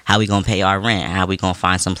 otherwise, how we gonna pay our rent? How we gonna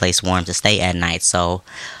find some place warm to stay at night? So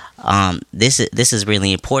this is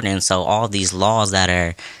really important. And so all these laws that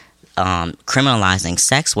are criminalizing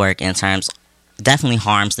sex work in terms definitely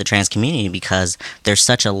harms the trans community, because there's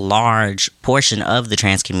such a large portion of the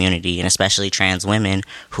trans community, and especially trans women,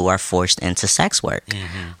 who are forced into sex work.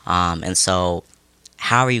 And so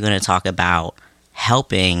how are you going to talk about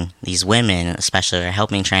helping these women, especially, or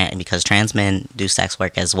helping because trans men do sex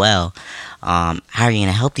work as well? How are you going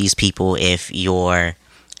to help these people if you're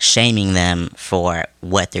shaming them for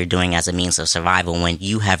what they're doing as a means of survival when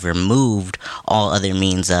you have removed all other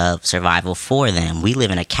means of survival for them? We live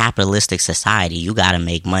in a capitalistic society. You got to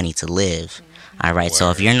make money to live. All right. Word. So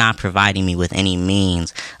if you're not providing me with any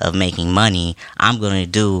means of making money, I'm going to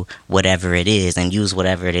do whatever it is and use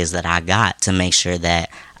whatever it is that I got to make sure that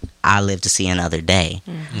I live to see another day.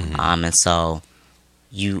 And so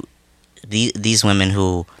these women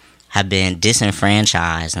who have been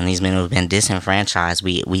disenfranchised, and these men who have been disenfranchised,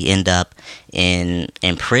 we end up in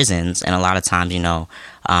prisons. And a lot of times, you know,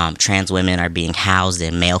 trans women are being housed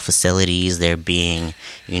in male facilities. They're being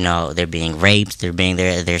raped.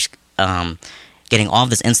 There's getting all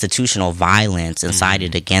this institutional violence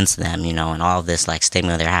incited against them, you know, and all this like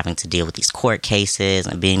stigma. They're having to deal with these court cases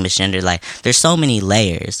and being misgendered. Like, there's so many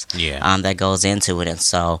layers that goes into it. And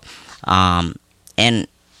so, and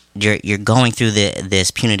you're going through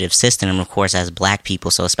this punitive system, and of course, as Black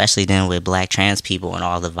people, so especially dealing with Black trans people and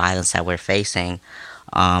all the violence that we're facing.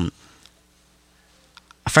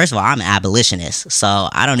 First of all, I'm an abolitionist, so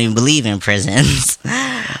I don't even believe in prisons.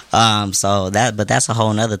 But that's a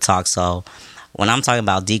whole nother talk. So when I'm talking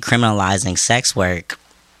about decriminalizing sex work,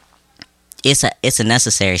 it's a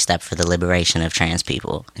necessary step for the liberation of trans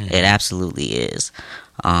people. It absolutely is.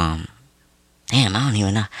 Damn, I don't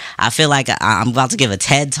even know. I feel like I'm about to give a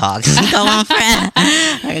TED talk. Go on, Fred.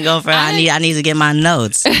 I can go for. I need to get my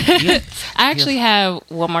notes. I actually have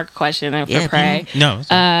one more question for Prey. No,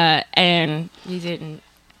 and we didn't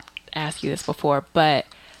ask you this before, but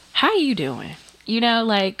how are you doing? You know,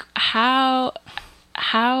 like how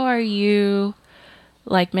are you,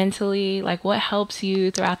 like, mentally? Like, what helps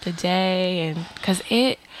you throughout the day? And because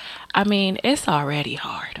it's already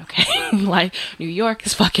hard, okay? Like, New York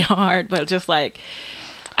is fucking hard, but just like,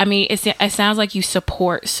 I mean, it sounds like you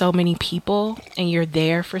support so many people and you're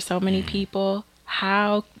there for so many people.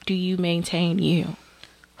 How do you maintain you?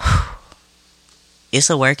 It's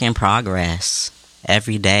a work in progress.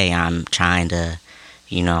 Every day I'm trying to,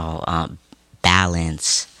 you know,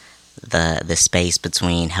 balance the space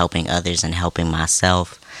between helping others and helping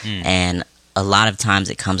myself. And a lot of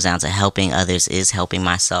times it comes down to helping others is helping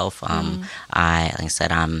myself. Like I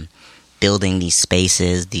said, I'm building these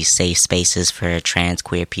spaces, these safe spaces for trans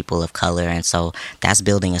queer people of color. And so that's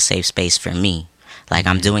building a safe space for me. Like,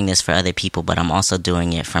 I'm doing this for other people, but I'm also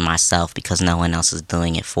doing it for myself because no one else is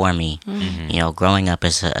doing it for me. You know, growing up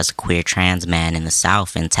as a queer trans man in the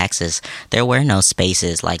South, in Texas, there were no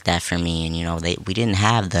spaces like that for me. And, you know, we didn't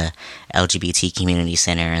have the LGBT Community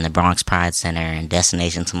Center and the Bronx Pride Center and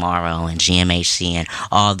Destination Tomorrow and GMHC and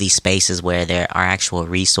all of these spaces where there are actual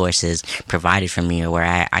resources provided for me, or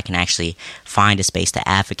where I can actually find a space to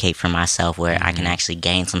advocate for myself, where I can actually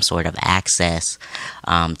gain some sort of access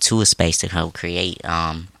to a space to help create.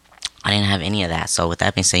 I didn't have any of that. So with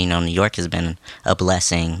that being said, you know, New York has been a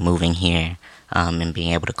blessing moving here and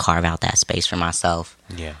being able to carve out that space for myself.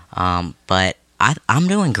 Yeah. But I'm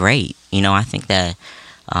doing great. You know, I think that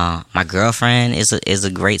my girlfriend is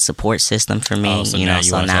a great support system for me. So you now know,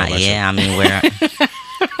 so now, I mean, we're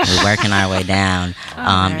working our way down.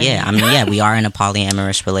 Yeah, I mean, yeah, we are in a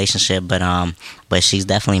polyamorous relationship, but she's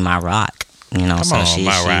definitely my rock. You know, Come on,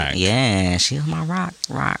 my rock. Yeah, she's my rock.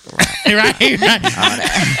 right.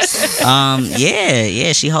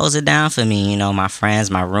 Yeah, she holds it down for me. You know, my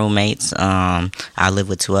friends, my roommates. I live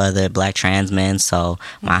with 2 other Black trans men, so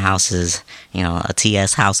my house is, you know, a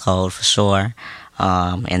TS household for sure.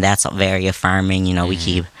 And that's very affirming. You know, we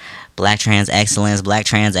keep Black trans excellence, Black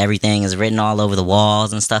trans everything is written all over the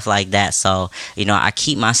walls and stuff like that. So, you know, I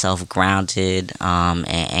keep myself grounded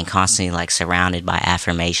and constantly, like, surrounded by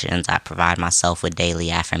affirmations. I provide myself with daily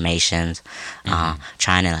affirmations,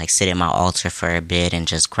 trying to, like, sit at my altar for a bit and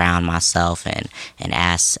just ground myself and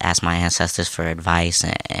ask my ancestors for advice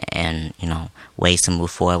and you know, ways to move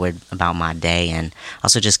forward about my day, and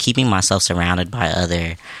also just keeping myself surrounded by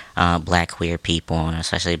other Black queer people, and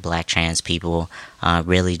especially Black trans people,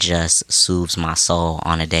 really just soothes my soul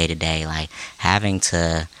on a day-to-day. Like, having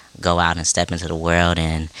to go out and step into the world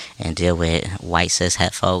and deal with white cis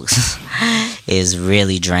het folks is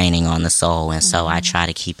really draining on the soul, and so I try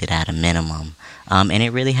to keep it at a minimum, and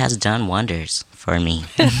it really has done wonders for me.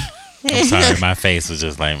 I'm sorry, my face was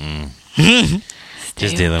just like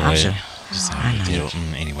just dealing with it.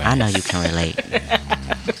 Anyway, I know you can relate.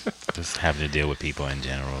 Just having to deal with people in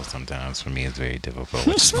general sometimes for me is very difficult,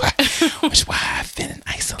 which is why I've been in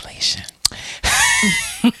isolation.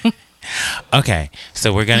 Okay,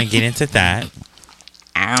 so we're gonna get into that.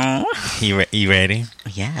 Ow. You ready?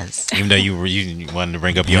 Yes. Even though you wanted to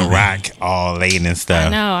bring up your rock all late and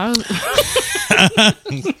stuff. I know.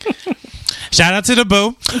 Shout out to the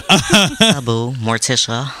boo. Boo,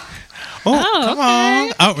 Morticia. Come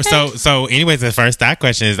on. So anyways, the first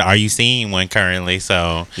question is, are you seeing one currently?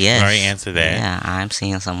 So yes. You already answered that. Yeah, I'm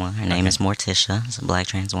seeing someone. Her name is Morticia. It's a Black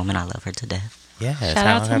trans woman. I love her to death. Yes.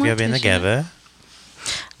 How long have you been together?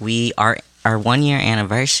 Our 1-year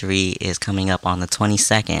anniversary is coming up on the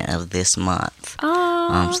 22nd of this month.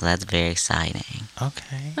 Oh. So that's very exciting.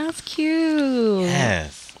 Okay. That's cute.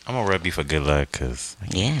 Yes. I'm going to rub you for good luck, because...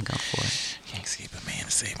 Yeah, go for it. Can't escape a man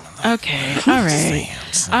to save my life. Okay. All right.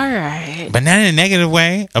 All right. But not in a negative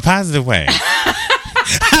way, a positive way. Right.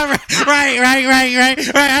 I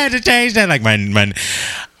had to change that. Like,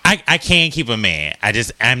 I I can keep a man.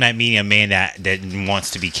 I'm not meeting a man that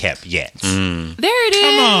wants to be kept yet. There it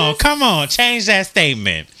is. Come on. Change that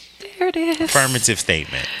statement. There it is. Affirmative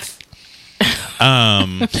statement.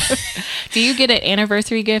 Do you get an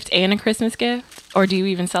anniversary gift and a Christmas gift? Or do you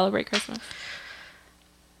even celebrate Christmas?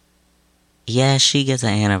 Yeah, she gets an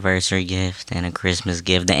anniversary gift and a Christmas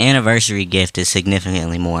gift. The anniversary gift is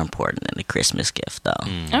significantly more important than the Christmas gift, though.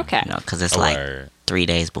 Okay. Because it's like 3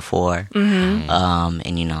 days before. And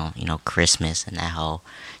Christmas and that whole,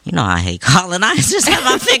 I hate colonizers. Have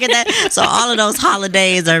I figured that? So all of those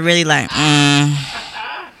holidays are really like,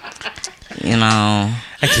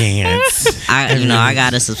 I can't. I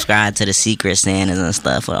gotta subscribe to the Secret Santas and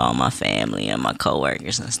stuff with all my family and my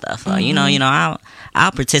coworkers and stuff.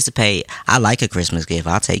 I'll participate. I like a Christmas gift.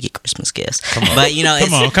 I'll take your Christmas gifts. Come on,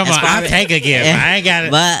 come on. I'll take a gift. I ain't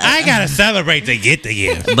gotta celebrate to get the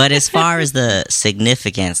gift. But as far as the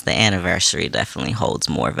significance, the anniversary definitely holds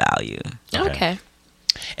more value. Okay.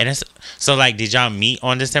 And it's so like, did y'all meet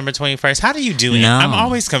on December 21st? How do you do it? No. I'm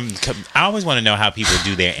always I always want to know how people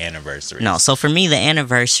do their anniversaries. No, so for me, the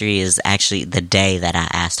anniversary is actually the day that I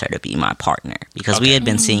asked her to be my partner, because we had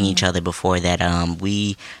been seeing each other before that.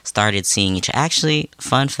 We started seeing each. Actually,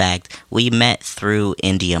 fun fact, we met through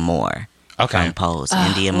India Moore. From Pose.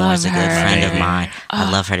 India Moore is a good friend of mine.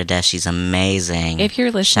 I love her to death. She's amazing. If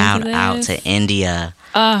you're listening, shout out to India.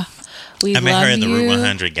 I met her at the Route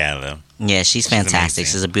 100 Gala. Yeah, she's fantastic.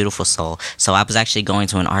 She's a beautiful soul. So I was actually going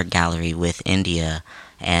to an art gallery with India,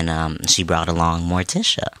 and she brought along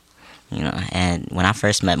Morticia. And when I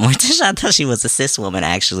first met Morticia, I thought she was a cis woman,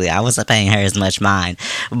 actually. I wasn't paying her as much mind.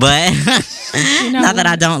 But not that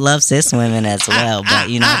I don't love cis women as well, but,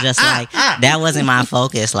 just like, that wasn't my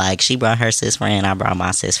focus. Like, she brought her cis friend, I brought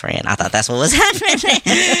my cis friend. I thought that's what was happening.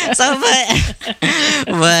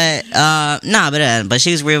 But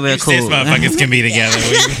she was real cool. Cis motherfuckers can be together.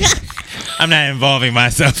 I'm not involving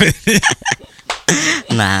myself in it.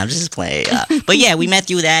 Nah, I'm just playing. But yeah, we met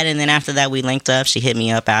through that, and then after that, we linked up. She hit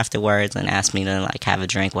me up afterwards and asked me to like have a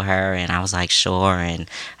drink with her, and I was like, sure. And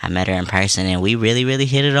I met her in person, and we really, really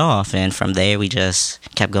hit it off. And from there, we just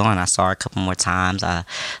kept going. I saw her a couple more times. I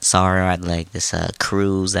saw her at like this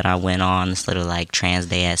cruise that I went on, this little like Trans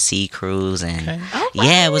Day at Sea cruise, and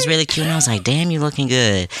yeah, it was really cute. And I was like, damn, you looking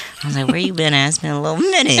good. I was like, where you been at? It's been a little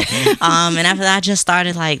minute. And after that, I just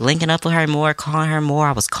started like linking up with her more, calling her more.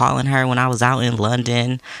 I was calling her when I was out in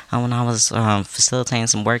London, when I was facilitating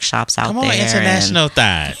some workshops out there. Come on, international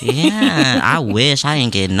thought. Yeah, I wish I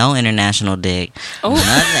didn't get no international dick.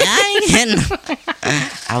 I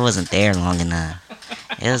wasn't there long enough.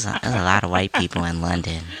 It was a lot of white people in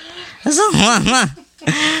London. But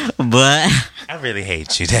I really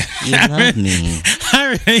hate you. You love me.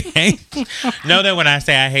 I really hate you. Know that when I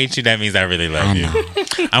say I hate you, that means I really love you.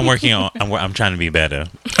 I'm working on. I'm trying to be better.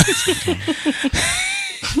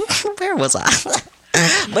 Where was I?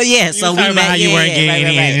 But yeah, so we met. How you weren't getting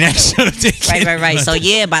any international tickets. Right. So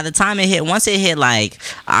yeah, by the time once it hit like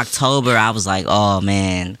October, I was like, oh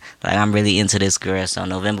man, like I'm really into this girl. So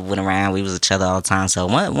November went around, we was each other all the time. So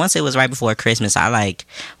once it was right before Christmas, I like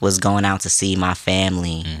was going out to see my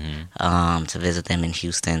family, to visit them in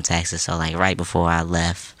Houston, Texas. So like right before I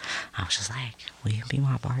left, I was just like, will you be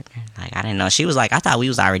my partner? Like I didn't know. She was like, I thought we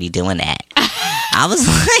was already doing that. I was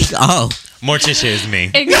like, oh. Morticia is me.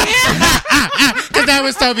 Because that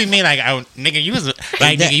was so be me. Like, nigga, you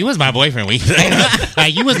was my boyfriend.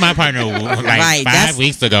 Like, you was my partner like 5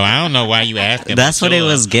 weeks ago. I don't know why you asking. That's what it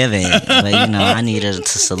was giving. But, I needed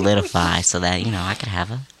to solidify so that, I could have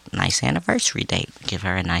a nice anniversary date. Give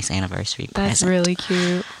her a nice anniversary present. That's really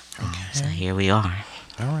cute. Okay. So here we are.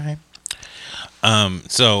 All right.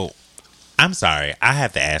 So I'm sorry. I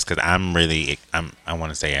have to ask because I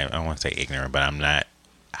want to say ignorant, but I'm not.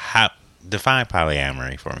 Define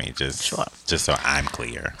polyamory for me, just so I'm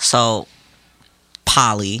clear. So,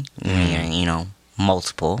 poly, meaning,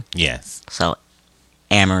 multiple. Yes. So,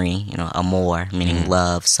 amory, amor, meaning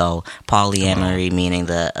love. So, polyamory, meaning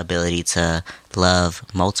the ability to love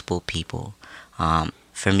multiple people.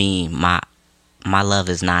 For me, my love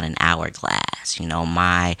is not an hourglass.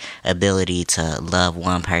 My ability to love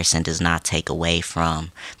one person does not take away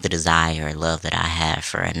from the desire or love that I have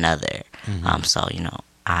for another. So,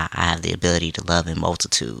 I have the ability to love in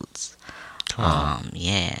multitudes.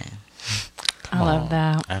 Yeah. I love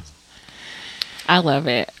that. I love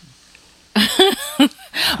it.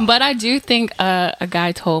 But I do think a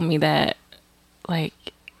guy told me that, like,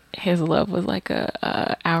 his love was like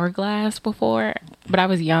a hourglass before, but I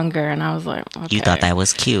was younger and I was like, okay. You thought that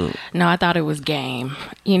was cute? No, I thought it was game.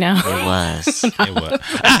 You know, it was. It was.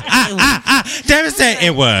 Devin said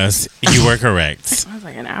it was. You were correct. I was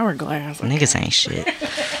like an hourglass. Okay. Niggas ain't shit.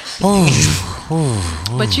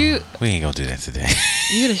 But we ain't gonna do that today.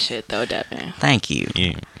 You the shit though, Devin. Thank you.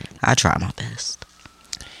 Yeah. I try my best.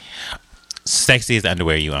 Sexiest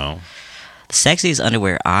underwear you own? The sexiest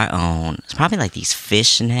underwear I own is probably like these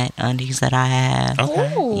fishnet undies that I have.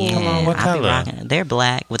 Okay. Ooh. Yeah, Come on, what color? They're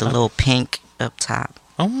black with a little pink up top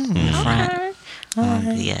in the front.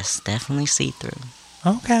 Okay. Yes, definitely see-through.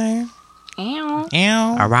 Okay. Ew.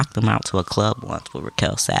 I rocked them out to a club once with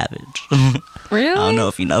Raquel Savage. Really? I don't know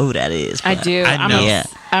if you know who that is. I do. I know.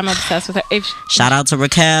 I'm obsessed with her. Shout out to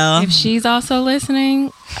Raquel. If she's also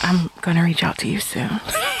listening, I'm gonna reach out to you soon.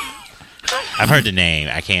 I've heard the name.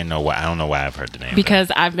 I don't know why I've heard the name.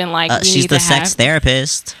 Because I've been like, she's the sex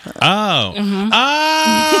therapist. Oh. Mm-hmm.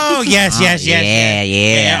 Oh, yes. Yeah.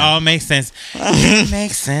 It all makes sense. It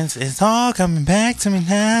makes sense. It's all coming back to me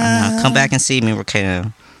now. Come back and see me,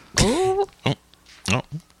 Raquel. Ooh. Oh.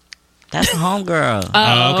 That's a homegirl.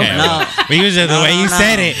 Oh, okay. No. But you just, the way you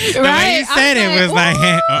said it. The way you said it was like,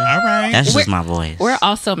 oh, all right. That's just my voice. We're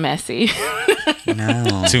also messy.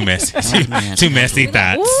 No. Too messy. Too messy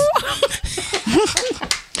thoughts.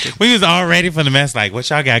 We was all ready for the mess. Like, what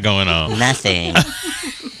y'all got going on? Nothing.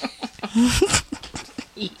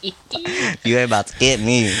 You ain't about to hit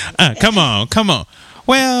me. Come on.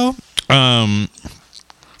 Well,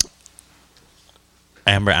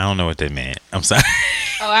 Amber, I don't know what that meant. I'm sorry.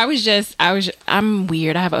 I'm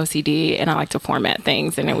weird. I have OCD and I like to format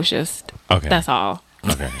things, and it was just, okay. That's all.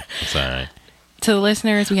 Okay. I'm sorry. To the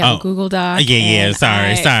listeners, we have a Google Doc. Yeah.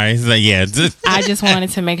 Sorry. So, yeah. I just wanted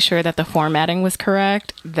to make sure that the formatting was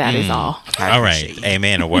correct. That is all. All right.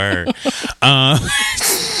 Amen. A word.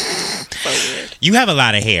 You have a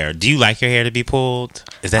lot of hair. Do you like your hair to be pulled?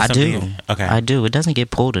 Is that something? I do. Okay. I do. It doesn't get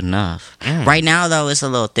pulled enough. Right now, though, it's a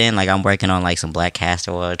little thin. Like, I'm working on, like, some black castor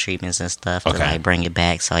oil treatments and stuff to, like, bring it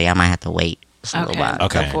back. So, yeah, I might have to wait a little while.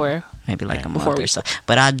 Okay. Before. Maybe like a month or so.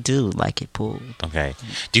 But I do like it pulled. Okay.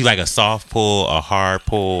 Do you like a soft pull, a hard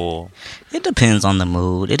pull? It depends on the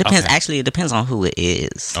mood. It depends. Actually, it depends on who it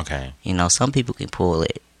is. Okay. You know, some people can pull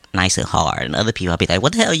it nice and hard, and other people I'll be like,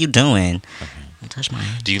 "What the hell are you doing?" Okay. Don't touch my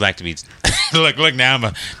hand. Do you like to be? look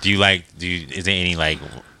now. Is there any like?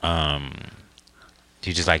 Do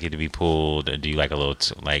you just like it to be pulled, or do you like a little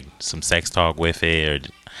like some sex talk with it? Or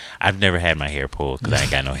I've never had my hair pulled because I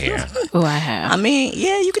ain't got no hair. Oh, I have. I mean,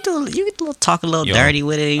 yeah, you could talk a little dirty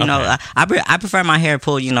with it. You know, I prefer my hair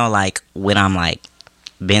pulled. You know, like when I'm like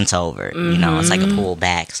bent over. Mm-hmm. You know, it's like a pull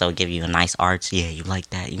back, so it give you a nice arch. Yeah, you like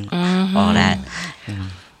that. You know, all that. You know,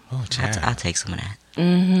 I'll take some of that.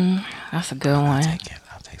 That's a good one.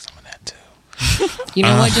 I'll take some of that too. You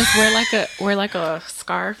know what? Just wear like a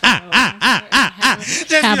scarf.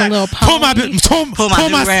 Have a little pull my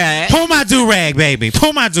do-rag, baby.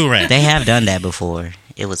 Pull my do-rag. They have done that before.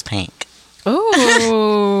 It was pink.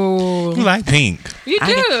 Ooh. You like pink. You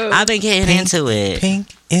do. I've been getting into it.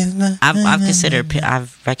 Pink is the...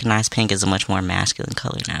 I've recognized pink as a much more masculine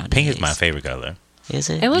color nowadays. Pink is my favorite color. Is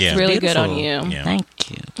it? It looks really beautiful. good on you. Yeah.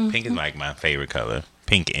 Thank you. Pink is like my favorite color.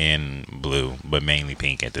 Pink and blue, but mainly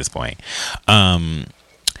pink at this point.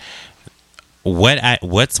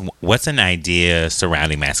 What's an idea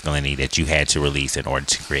surrounding masculinity that you had to release in order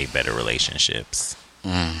to create better relationships?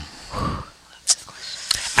 I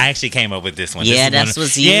actually came up with this one. Yeah, this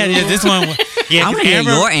was you. Yeah, this one. Yeah, I want to hear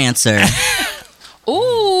your answer.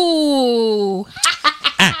 Ooh.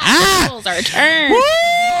 The tables are turned.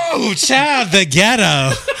 Woo, child, the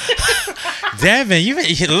ghetto. Devin, you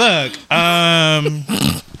look.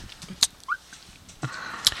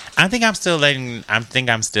 I think I'm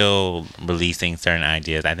still releasing certain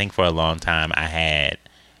ideas. I think for a long time I had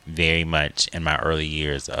very much in my early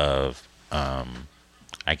years of,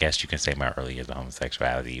 I guess you can say my early years of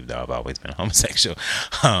homosexuality, even though I've always been homosexual.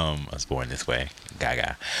 I was born this way,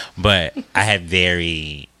 gaga. But I had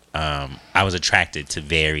I was attracted to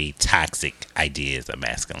very toxic ideas of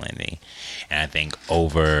masculinity. And I think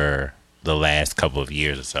over the last couple of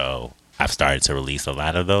years or so, I've started to release a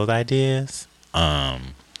lot of those ideas.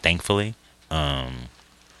 Thankfully.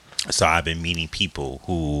 So I've been meeting people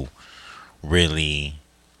who really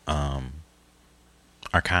are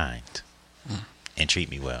kind and treat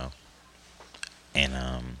me well. And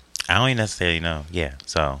I don't even necessarily know. Yeah.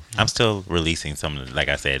 So I'm still releasing some of the, like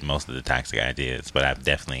I said, most of the toxic ideas, but I've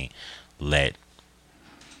definitely let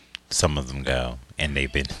some of them go, and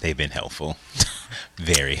they've been helpful.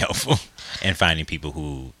 Very helpful in finding people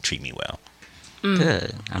who treat me well.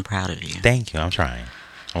 Good. I'm proud of you. Thank you. I'm trying.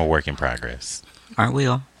 I'm a work in progress. Aren't we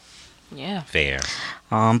all? Yeah. Fair.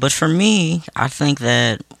 But for me, I think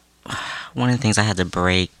that one of the things I had to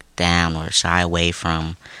break down or shy away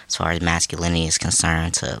from as far as masculinity is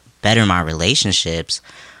concerned to better my relationships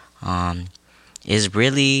is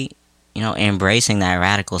really, embracing that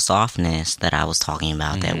radical softness that I was talking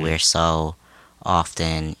about that we're so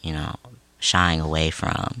often, shying away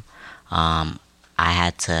from. I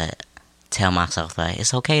had to tell myself that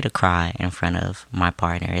it's okay to cry in front of my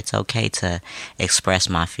partner. It's okay to express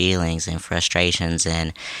my feelings and frustrations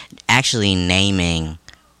and actually naming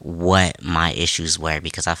what my issues were,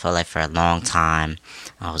 because I felt like for a long time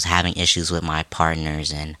I was having issues with my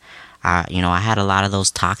partners, and I had a lot of those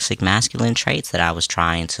toxic masculine traits that I was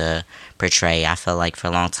trying to portray. I felt like for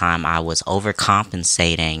a long time I was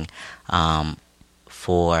overcompensating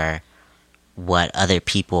for what other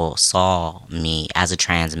people saw me as a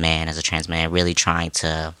trans man, really trying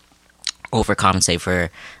to overcompensate for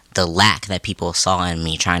the lack that people saw in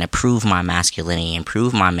me, trying to prove my masculinity and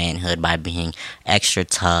prove my manhood by being extra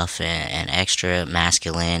tough and extra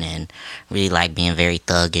masculine and really like being very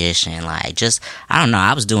thuggish and like just, I don't know,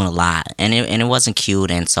 I was doing a lot and it wasn't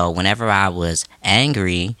cute. And so whenever I was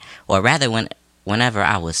angry, or rather whenever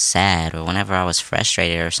I was sad or whenever I was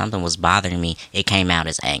frustrated or something was bothering me, it came out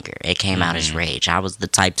as anger. It came out as rage. I was the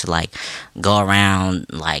type to like go around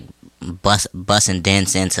like busting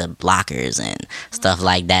dents into blockers and stuff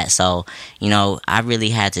like that. So, I really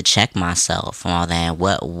had to check myself on all that.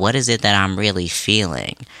 What is it that I'm really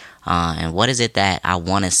feeling? And what is it that I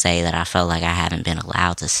want to say that I felt like I haven't been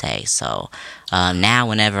allowed to say? So now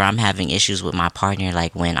whenever I'm having issues with my partner,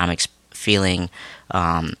 like when I'm feeling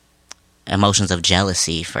emotions of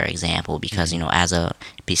jealousy, for example, because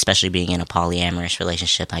especially being in a polyamorous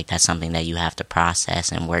relationship, like that's something that you have to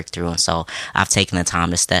process and work through. And so I've taken the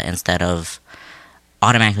time to instead of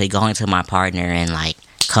automatically going to my partner and like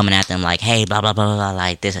coming at them like, hey, blah blah blah blah,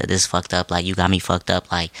 like this fucked up, like you got me fucked up.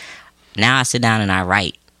 Like now I sit down and I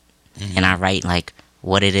write, and I write like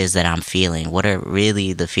what it is that I'm feeling, what are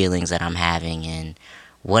really the feelings that I'm having, and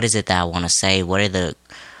what is it that I want to say, what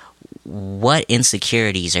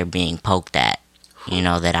insecurities are being poked at,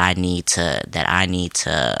 that I need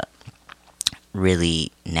to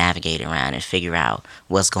really navigate around and figure out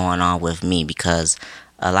what's going on with me, because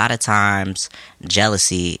a lot of times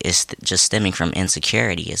jealousy is just stemming from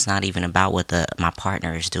insecurity. It's not even about what my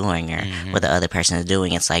partner is doing or what the other person is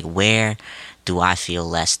doing. It's like, where do I feel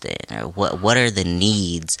less than, or what are the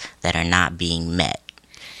needs that are not being met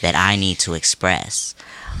that I need to express,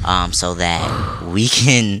 so that we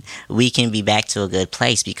can be back to a good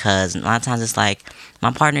place. Because a lot of times it's like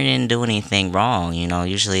my partner didn't do anything wrong,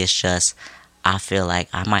 usually it's just I feel like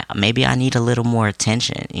maybe I need a little more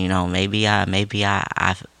attention, maybe I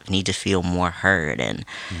need to feel more heard, and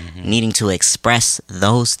needing to express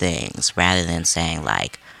those things rather than saying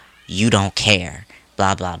like you don't care,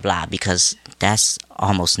 blah blah blah, because that's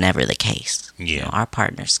almost never the case. Our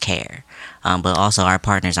partners care, but also our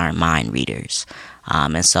partners aren't mind readers.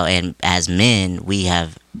 And as men, we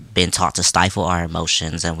have been taught to stifle our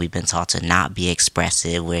emotions, and we've been taught to not be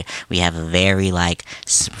expressive. We have a very like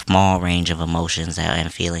small range of emotions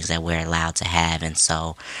and feelings that we're allowed to have, and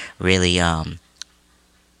so really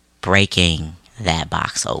breaking that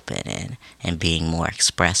box open and being more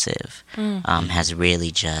expressive has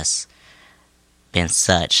really just been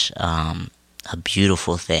such a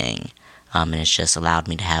beautiful thing, and it's just allowed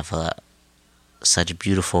me to have such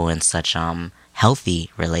beautiful and such healthy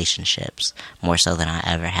relationships, more so than I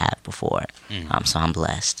ever have before. So I'm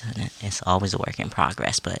blessed. It's always a work in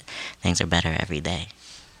progress, but things are better every day.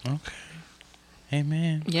 Okay.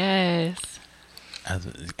 Amen. Yes.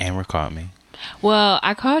 Amber called me. Well,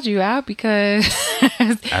 I called you out because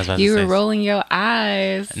you were rolling your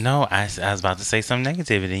eyes. No, I was about to say some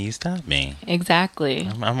negativity and you stopped me. Exactly.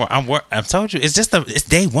 I've told you, it's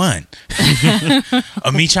day one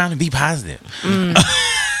of me trying to be positive.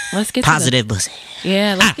 Let's get positive pussy.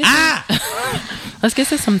 Yeah, let's get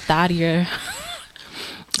to some Thadia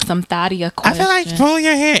questions. I feel like pulling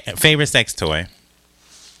your hair. Favorite sex toy?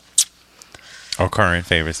 Or current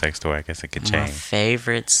favorite sex toy? I guess it could change. My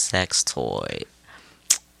favorite sex toy,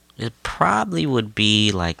 it probably would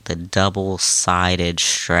be like the double-sided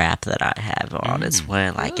strap that I have on. It's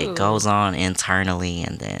where like it goes on internally,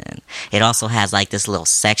 and then it also has like this little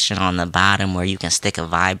section on the bottom where you can stick a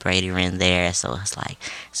vibrator in there. So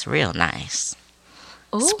it's real nice.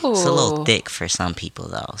 It's a little thick for some people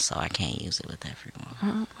though, so I can't use it with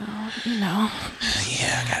everyone. Well,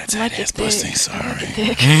 yeah, I got a tight ass pussy. Sorry.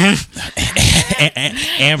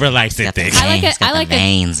 Amber likes it thick. I like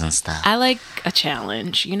veins and stuff. I like a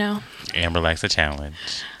challenge, Amber likes a challenge.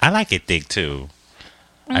 I like it thick too.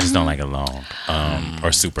 I just don't like it long,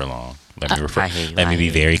 or super long. Let me be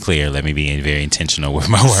very clear. Let me be very intentional with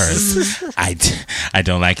my words. I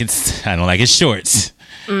don't like it. I don't like it short.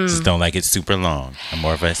 Just don't like it super long. I'm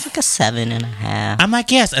more of a like a 7.5. I'm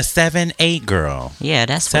like, yes, a 7-8 girl. Yeah,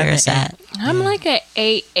 that's where it's at. I'm like a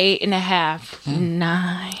 8.5,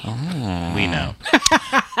 9. Oh. We know.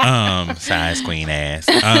 Size queen ass.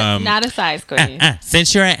 Not a size queen.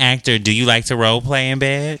 Since you're an actor, do you like to role play in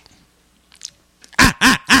bed?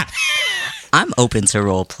 I'm open to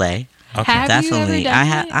role play. Okay. Have Definitely. you ever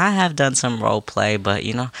done it? I have done some role play, but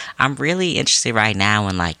I'm really interested right now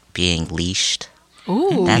in like being leashed.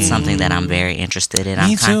 Ooh. That's something that I'm very interested in.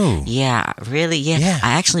 Me too. Yeah, really. Yeah.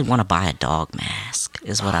 I actually want to buy a dog mask.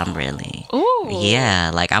 Is what I'm really. Ooh.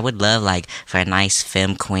 Yeah, like I would love like for a nice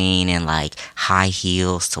femme queen and like high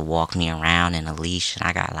heels to walk me around in a leash, and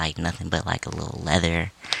I got like nothing but like a little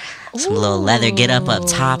leather, some little leather get up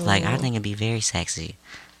top. Like I think it'd be very sexy.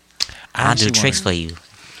 I'll do tricks for you.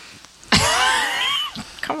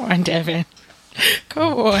 Come on, Devin.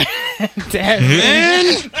 Come on, Devin.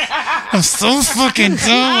 Man, I'm so fucking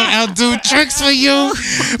done. I'll do tricks for you.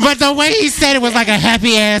 But the way he said it was like a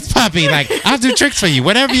happy ass puppy. Like, I'll do tricks for you,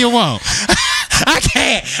 whatever you want. I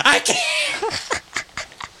can't.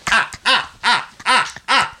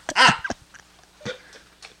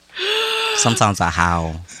 Sometimes I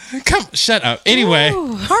howl. Come, shut up. Anyway.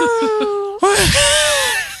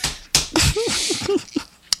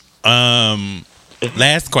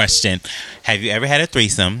 Last question. Have you ever had a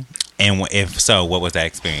threesome? And if so, what was that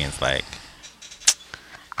experience like?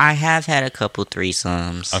 I have had a couple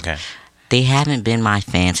threesomes. Okay. They haven't been my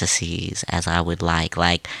fantasies as I would like.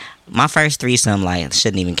 Like my first threesome, like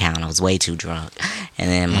shouldn't even count. I was way too drunk. And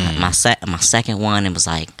then my second one, it was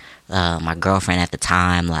like my girlfriend at the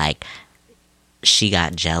time, like she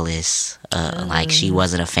got jealous. Like she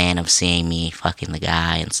wasn't a fan of seeing me fucking the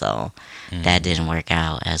guy, and so that didn't work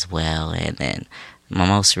out as well. And then my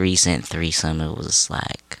most recent threesome, it was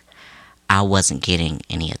like I wasn't getting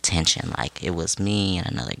any attention. Like it was me and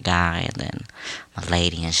another guy, and then my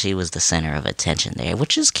lady, and she was the center of attention there,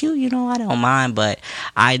 which is cute, I don't mind. But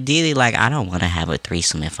ideally, like I don't want to have a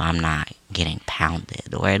threesome if I'm not getting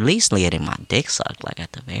pounded, or at least getting my dick sucked, like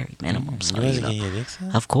at the very minimum. So, you getting your dick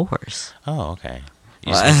sucked? Of course. Oh, okay.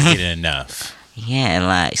 You just getting enough. Yeah, and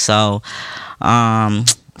like so, yeah,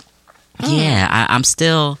 I'm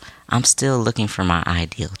still looking for my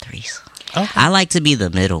ideal threesome. Okay. I like to be the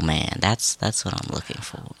middleman. That's what I'm looking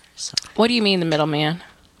for. So What do you mean the middleman?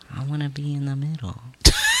 I want to be in the middle.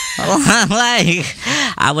 Like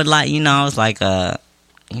I would like, it's like I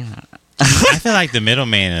feel like the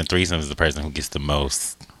middleman in a threesome is the person who gets the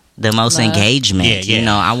most love. Engagement. Yeah.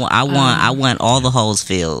 I want all the holes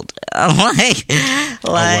filled. like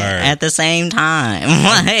at the same time.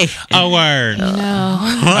 Like a word. No.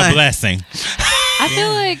 A blessing. I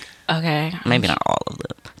feel like, okay. Maybe not all of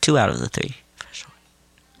them. 2 out of the 3 for sure.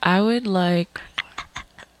 I would like,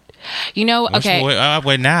 okay.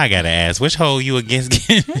 Well, now I gotta ask, which hole you against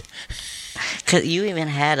getting? Cause you even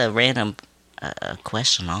had a random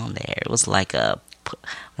question on there. It was like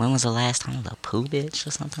when was the last time a poo bitch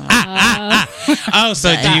or something like that? Oh,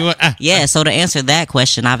 so do you? Yeah. So to answer that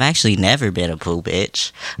question, I've actually never been a poo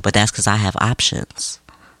bitch, but that's because I have options.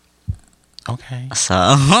 Okay.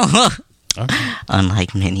 So Okay.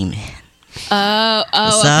 unlike many men. So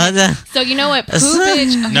you know what? Poo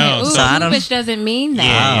bitch. Okay, No, so I poo don't- bitch doesn't mean that.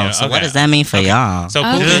 Yeah. So okay. what does that mean for y'all? So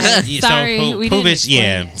Okay. poo bitch. Sorry, so we poo didn't bitch.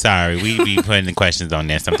 Yeah, explain. sorry. We be putting the questions on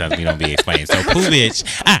there. Sometimes we don't be explaining. So poo bitch.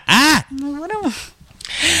 A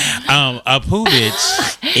poo bitch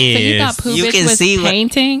So you thought is. poo You bitch can was see what-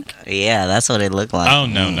 painting? Yeah, that's what it looked like. Oh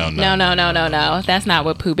no. No. That's not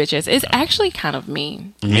what poo bitch is. It's actually kind of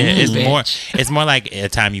mean. Yeah, it's Bitch. more. It's more like a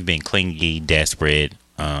time you've been clingy, desperate.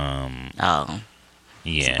 Oh.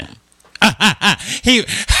 Yeah. He.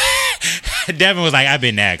 Devin was like, I've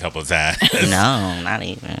been there a couple of times. No, not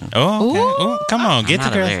even. Oh, okay. Ooh, come on, get I'm the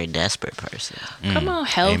not a girl. very desperate person. Come on,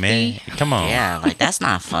 healthy. Amen. Come on. Yeah, like that's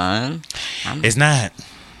not fun. It's not.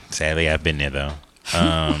 Sadly, I've been there though.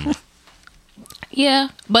 Yeah,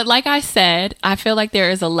 but like I said, I feel like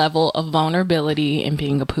there is a level of vulnerability in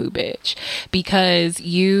being a poo bitch because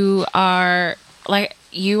you are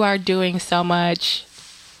doing so much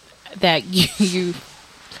that you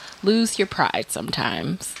lose your pride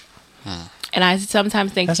sometimes. And I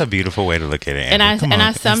sometimes think That's a beautiful way to look at it. and I Come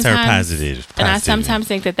on, sometimes positive. and I sometimes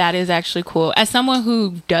think that is actually cool. As someone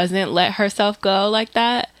who doesn't let herself go like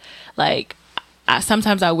that, like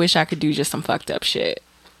sometimes I wish I could do just some fucked up shit,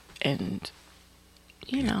 and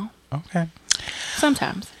Okay.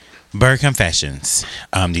 sometimes. Bird confessions.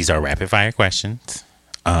 These are rapid fire questions.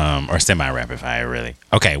 Or semi-rapid fire, really.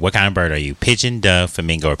 Okay, what kind of bird are you? Pigeon, dove,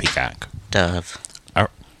 flamingo, or peacock? Dove.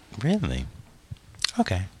 Really?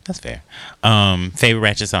 Okay, that's fair. Favorite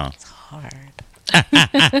Ratchet song? It's hard.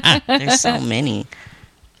 There's so many.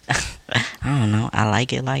 I don't know. I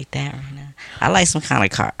like it like that right now. I like some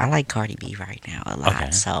kind of I like Cardi B right now a lot.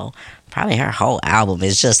 Okay. So probably her whole album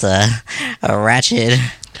is just a ratchet,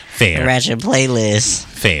 ratchet playlist.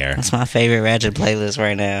 Fair. That's my favorite ratchet playlist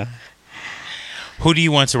right now. Who do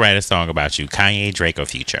you want to write a song about you? Kanye, Drake, or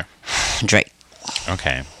Future? Drake.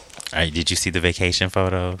 Okay. All right, did you see the vacation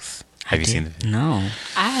photos? Have you seen them? No.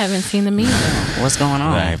 I haven't seen them either. What's going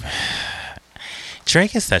on? Like,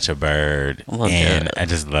 Drake is such a bird, and I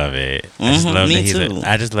just love it. I just love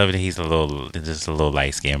that he's a little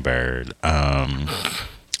light skinned bird.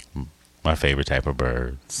 My favorite type of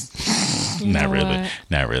birds. Not really.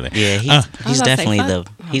 Yeah, he's definitely the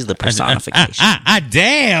personification.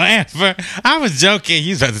 Damn, Amber. I was joking.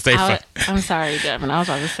 You was about to say fuck. I'm sorry, Devin. I was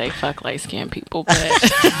about to say fuck light skinned people, but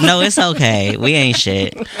no, it's okay. We ain't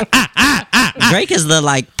shit. Drake is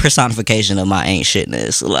the personification of my ain't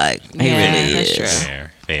shitness. Like he really is. True.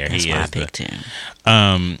 Fair. That's he why is. I picked him.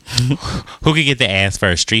 Who could get the ass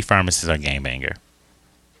first? Street pharmacist or gangbanger?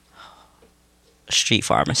 Street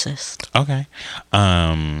pharmacist. Okay.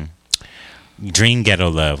 Dream Ghetto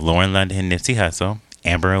Love. Lauren London, Nipsey Hussle,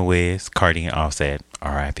 Amber and Wiz, Cardi and Offset.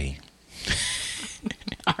 R.I.P.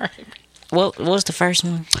 R.I.P. What was the first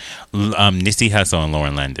one? Nipsey Hussle and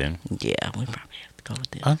Lauren London. Yeah, we probably have to go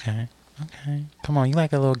with this. Okay. Come on, you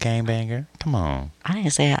like a little gangbanger? Come on. I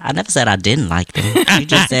never said I didn't like them. You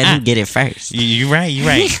just said who get it first. You right.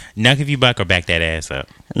 Nuck if you buck or back that ass up.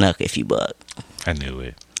 Nuck if you buck. I knew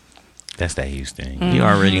it. That's that Houston. You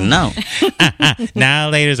already know.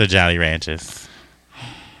 Nihilators or Jolly Ranchers?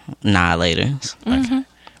 Nihilators. Okay.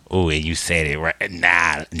 Oh, you said it right.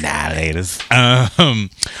 Nihilators.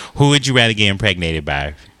 Who would you rather get impregnated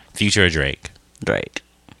by? Future or Drake? Drake.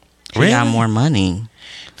 Really? He got more money.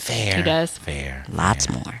 Fair. He does. Fair. Lots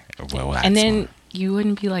more. Well, and then you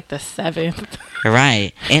wouldn't be like the seventh.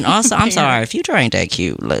 Right. And also, I'm sorry, Future ain't that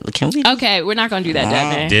cute. Can we? Okay, we're not going to do that,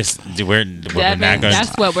 Devin. We're not going to.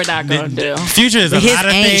 That's what we're not going to do. Future is a lot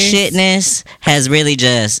of things. His ain't shitness has really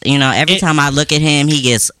just, every time I look at him, he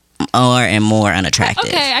gets more and more unattractive.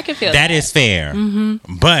 Okay, I can feel that. That is fair.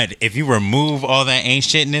 Mm-hmm. But if you remove all that ain't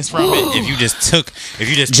shitness from it, if you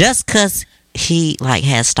just because he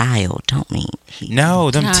has style, don't mean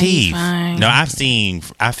them teeth. No, I've seen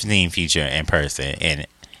Future in person, and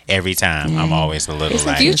every time I'm always a little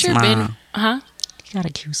like Future been He got a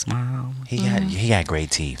cute smile. He got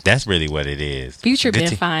great teeth. That's really what it is. Future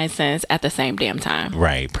been fine since at the same damn time.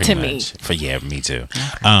 Right, pretty much. Me too.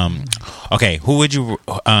 Okay, who would you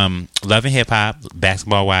Love and Hip Hop,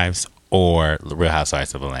 Basketball Wives, or Real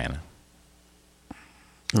Housewives of Atlanta?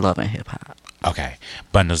 Love and Hip Hop. Okay,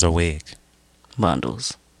 bundles or wig?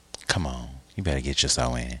 Bundles. Come on, you better get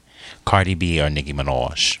yourself in. Cardi B or Nicki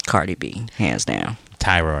Minaj? Cardi B, hands down.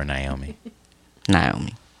 Tyra or Naomi?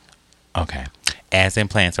 Naomi. Okay. Ass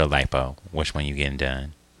implants or lipo? Which one you getting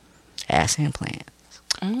done? Ass implants.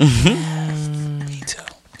 Me too.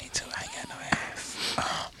 I ain't got no ass.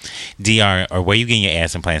 DR or where you getting your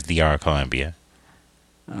ass implants? DR or Columbia?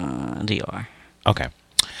 DR. Okay.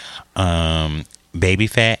 Baby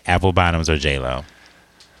fat, apple bottoms, or J-Lo?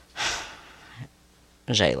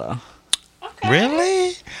 J-Lo. Okay.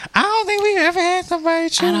 Really? I don't think we ever had somebody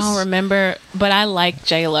choose. I don't remember, but I like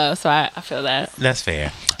J-Lo, so I feel that. That's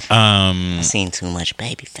fair. I've seen too much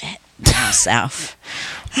baby fat down south.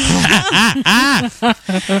 I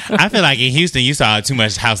feel like in Houston you saw too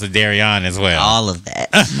much House of Darion as well. All of that.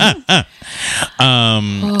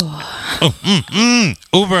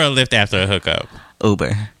 Uber or Lyft after a hookup?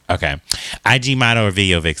 Uber. Okay. IG model or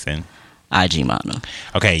video vixen? IG model.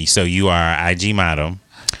 Okay, so you are IG model.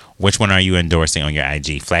 Which one are you endorsing on your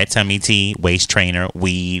IG? Flat tummy tee, waist trainer,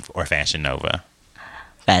 weave, or Fashion Nova?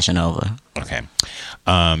 Fashion Nova. Okay.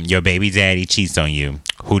 Your baby daddy cheats on you.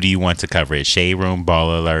 Who do you want to cover it? Shade Room,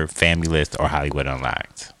 Ball Alert, Family List, or Hollywood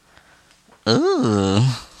Unlocked? Ooh.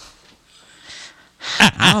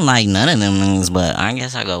 I don't like none of them things, but I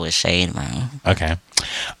guess I'll go with Shade Room. Okay.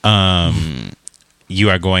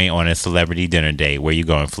 You are going on a celebrity dinner date. Where you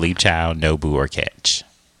going? Philippe Child, Nobu, or Catch?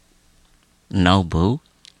 Nobu.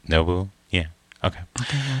 Nobu? Yeah. Okay.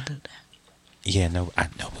 Okay, we'll do that. Yeah,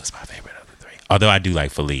 Nobu's my favorite of the three. Although I do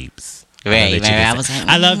like Philippe's. Right,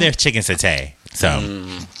 I love their chicken satay. So,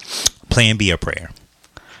 plan B or prayer?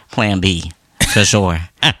 Plan B, for sure.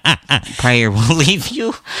 Prayer will leave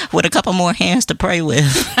you with a couple more hands to pray with.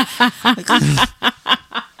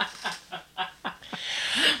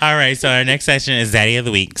 All right, so our next session is Zaddy of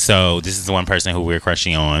the Week. So this is one person who we're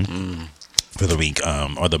crushing on for the week,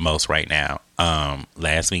 or the most right now.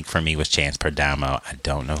 Last week for me was Chance Perdomo. I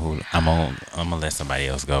don't know who. I'm gonna let somebody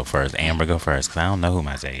else go first. Amber, go first, because I don't know who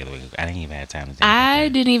my Zaddy of the Week is. I didn't even have time to think. I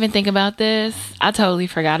didn't even think about this. I totally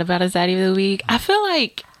forgot about a Zaddy of the Week. I feel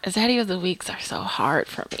like Zaddy of the Weeks are so hard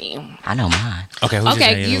for me. I know mine. Okay, who's your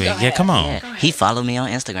Zaddy of the Week? Yeah, come on. Yeah. He followed me on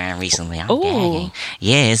Instagram recently. I'm gagging.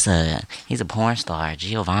 Yeah, he's a porn star,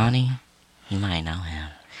 Giovanni. You might know him.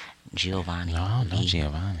 Giovanni. No, I don't know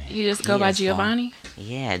Giovanni. You just go by Giovanni?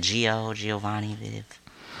 Yeah, Giovanni Viv.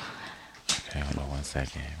 Okay, hold on 1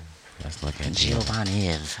 second. Let's look at Giovanni.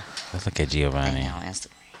 Let's look at Giovanni. On Instagram.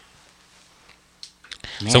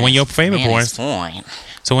 So when your favorite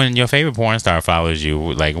porn star follows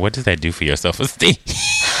you, like, what does that do for your self-esteem?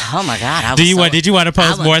 Oh my God! Did you want to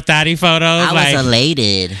post more thotty photos? I was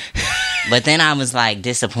elated, but then I was like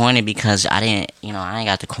disappointed because I ain't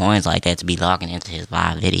got the coins like that to be logging into his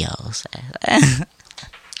live videos.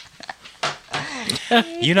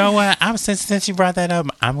 You know what? Since you brought that up,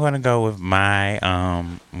 I'm gonna go with my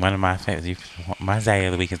one of my favorites. My Zaddy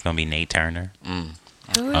of the Week is gonna be Nate Turner.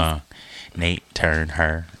 Nate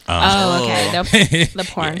Turner. Okay. The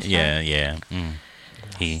porn. Yeah.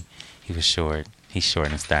 He was short. He's short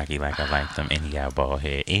and stocky like I liked him, and he got a bald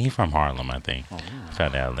head. And he's from Harlem, I think.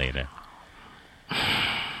 Found out later.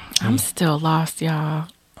 I'm still lost, y'all.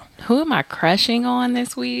 Who am I crushing on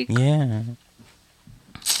this week? Yeah.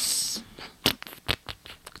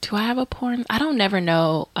 Do I have a porn? I don't never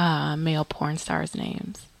know male porn stars'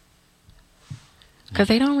 names. Because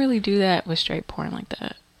they don't really do that with straight porn like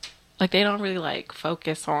that. Like, they don't really, like,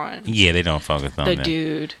 focus on... Yeah, they don't focus on the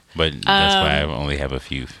dude. But that's why I only have a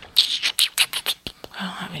few. I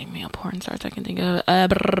don't have any male porn stars I can think of.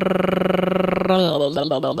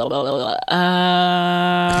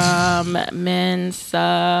 Men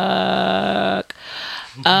suck.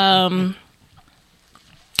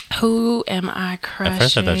 Who am I crushing? At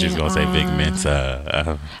first I thought you was going to say Big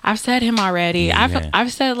Mensa. I've said him already. Yeah.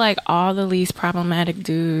 I've said, like, all the least problematic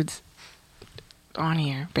dudes on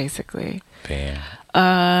here, basically. Fair.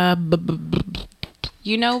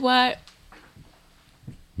 You know what?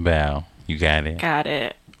 Val, you got it? Got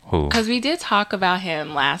it. Who? Because we did talk about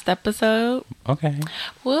him last episode. Okay.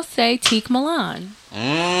 We'll say Teak Milan.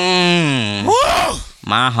 Woo!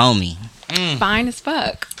 My homie. Fine as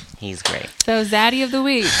fuck. He's great. So, Zaddy of the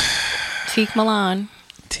Week. Teak Milan.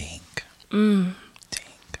 Teak. Fine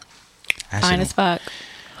as fuck.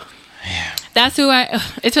 Yeah. That's who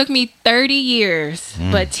it took me 30 years.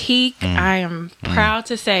 But Teak, I am proud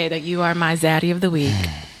to say that you are my Zaddy of the Week.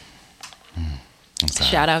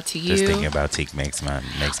 Shout out to you. Just thinking about Teak makes my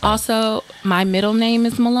Also, my middle name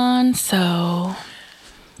is Milan, so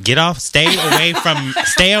get off. Stay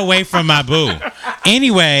away from my boo.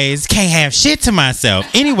 Anyways, can't have shit to myself.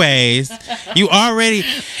 Anyways, bad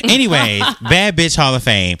bitch Hall of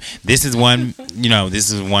Fame. This is one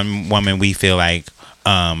woman we feel like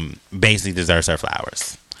basically deserves her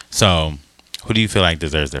flowers. So, who do you feel like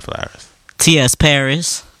deserves their flowers? T.S.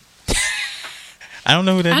 Paris. I don't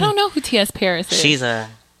know who that is. I don't know who T.S. Paris is. She's a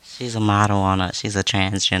model she's a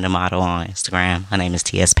transgender model on Instagram. Her name is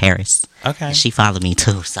T.S. Paris. Okay. And she followed me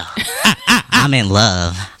too, so I'm in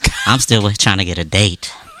love. I'm still trying to get a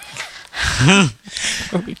date. There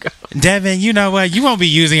we go. Devin, you know what? You won't be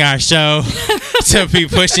using our show to be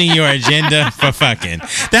pushing your agenda for fucking.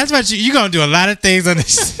 That's what you're going to do a lot of things on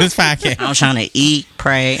this podcast. I'm trying to eat,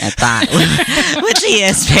 pray, and thought with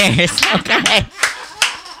T.S. Paris, okay?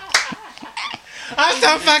 I'm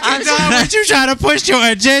so fucking done with you trying to push your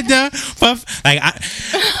agenda for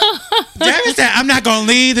Devin said I'm not gonna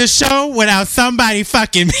leave the show without somebody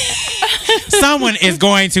fucking me. Someone is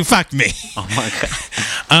going to fuck me. Oh my God.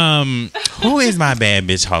 Who is my bad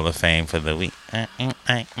bitch Hall of Fame for the week?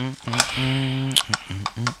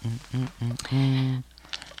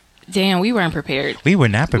 Damn, we weren't prepared. We were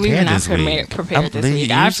not prepared this week.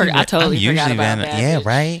 I totally forgot about that. Yeah, bitch.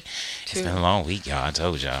 right. It's been a long week, y'all. I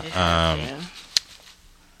told y'all.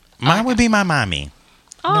 Mine would be my mommy.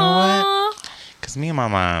 Aww. You know what? Because me and my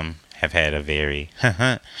mom have had a very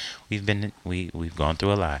we've gone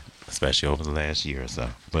through a lot, especially over the last year or so.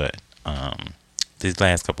 But these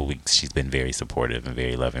last couple of weeks, she's been very supportive and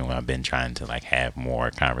very loving. When I've been trying to like have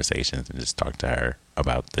more conversations and just talk to her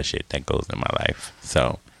about the shit that goes in my life.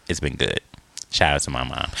 So it's been good. Shout out to my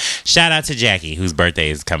mom. Shout out to Jackie, whose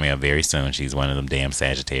birthday is coming up very soon. She's one of them damn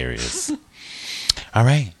Sagittarius. All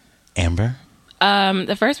right, Amber.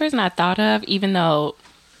 The first person I thought of, even though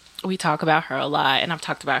we talk about her a lot, and I've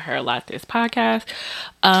talked about her a lot this podcast,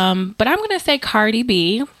 but I'm going to say Cardi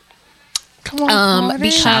B. Come on,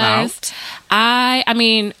 because I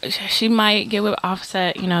mean, she might get with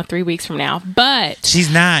Offset, 3 weeks from now, but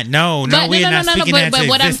she's not. No, we're not speaking that to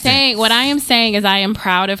existence. What I am saying is, I am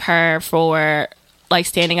proud of her for like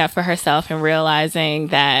standing up for herself and realizing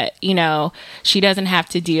that, she doesn't have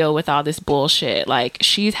to deal with all this bullshit. Like,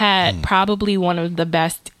 she's had probably one of the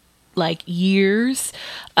best like years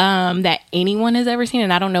that anyone has ever seen,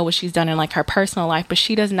 and I don't know what she's done in like her personal life, but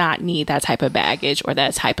she does not need that type of baggage or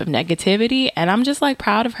that type of negativity. And I'm just like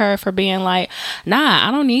proud of her for being like, nah,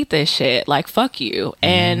 I don't need this shit, like fuck you.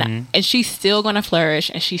 And she's still gonna flourish,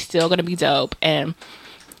 and she's still gonna be dope. And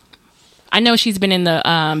I know she's been in the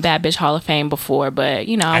Bad Bitch Hall of Fame before, but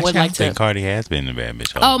I would like to think Cardi has been in the Bad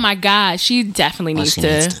Bitch Hall. Oh my god, she definitely needs to.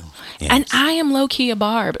 Yes. And I am low-key a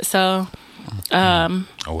Barb, so a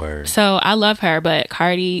word. So I love her, but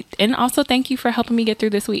Cardi, and also thank you for helping me get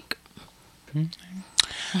through this week.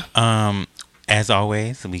 As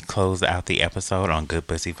always, we close out the episode on good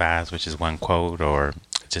pussy vibes, which is one quote or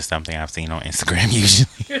just something I've seen on Instagram usually.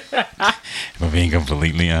 If I'm being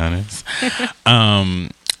completely honest.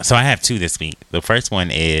 So I have two this week. The first one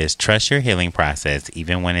is trust your healing process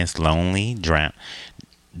even when it's lonely, drawn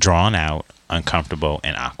out, uncomfortable,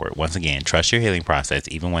 and awkward. Once again, trust your healing process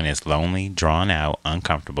even when it's lonely, drawn out,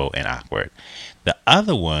 uncomfortable, and awkward. The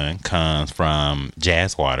other one comes from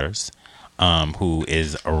Jazz Waters, who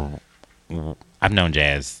is I've known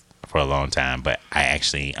Jazz for a long time, but I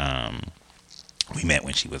actually we met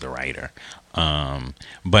when she was a writer.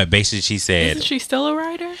 But basically she said, isn't she still a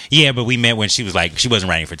writer? Yeah, but we met when she was like, she wasn't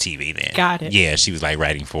writing for TV then. Got it. Yeah, she was like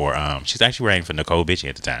writing for she's actually writing for Nicole Bitchie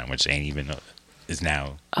at the time, which ain't even is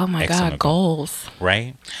now. Oh my god, goals.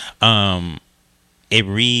 Right? It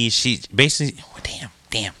reads, she basically, damn.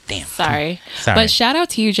 Sorry. But shout out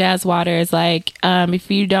to you, Jazz Waters. Like,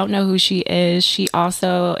 if you don't know who she is, she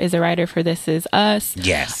also is a writer for This Is Us.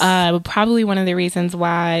 Yes. Probably one of the reasons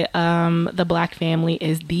why the Black family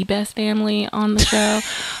is the best family on the show.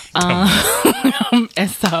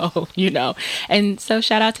 And so, and so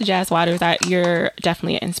shout out to Jazz Waters. You're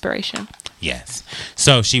definitely an inspiration. Yes.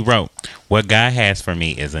 So she wrote, what God has for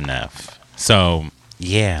me is enough. So,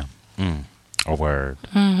 yeah. A word.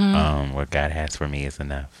 What God has for me is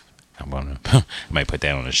enough. I might put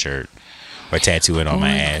that on a shirt or tattoo it on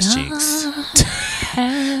my ass cheeks.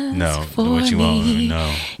 No, what you want?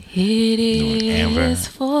 No, it is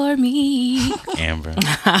for me. Amber.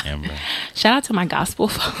 Shout out to my gospel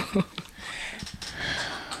folk.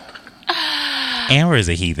 Amber is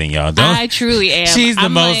a heathen, y'all. I truly am. She's the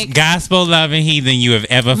most gospel loving heathen you have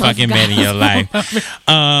ever fucking met in your life.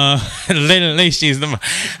 Literally, she's the most.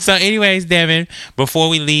 So, anyways, Devin, before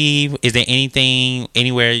we leave, is there anything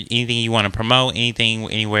you want to promote?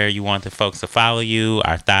 Anywhere you want the folks to follow you?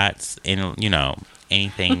 Our thoughts,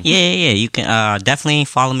 anything? Yeah. You can definitely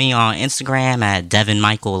follow me on Instagram at Devin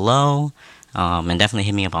Michael Lowe. And definitely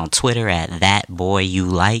hit me up on Twitter at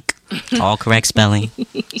thatboyyouLike. All correct spelling.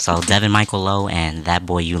 So Devin Michael Lowe and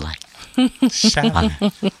thatboyyouLike. Shut up.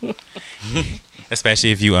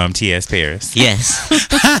 Especially if you TS Paris. Yes.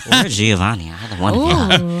 Or Giovanni. I had one.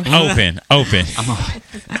 Open. I'm open.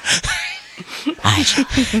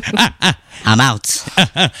 I'm out.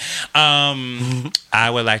 I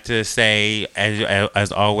would like to say,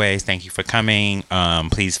 as always, thank you for coming.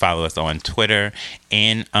 Please follow us on Twitter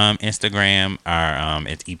and Instagram. Our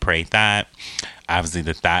it's Eat Pray Thought. Obviously,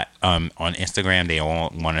 the thought on Instagram, they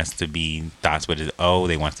all want us to be thoughts with an O.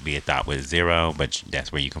 They want us to be a thought with a 0, but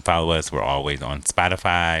that's where you can follow us. We're always on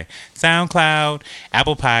Spotify, SoundCloud,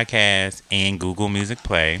 Apple Podcasts, and Google Music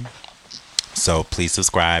Play. So please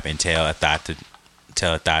subscribe and tell a thought to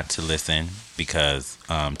listen, because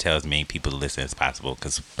tell as many people to listen as possible.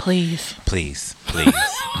 Because please,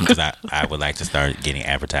 because I would like to start getting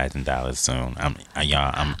advertising dollars soon.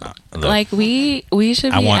 Look, like we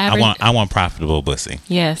should. I want profitable pussy.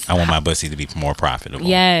 Yes, I want my pussy to be more profitable.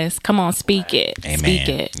 Yes, come on, speak it. Amen. Speak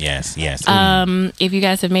it. Yes. If you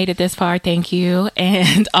guys have made it this far, thank you.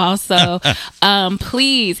 And also,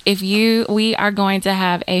 please, we are going to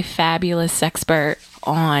have a fabulous sexpert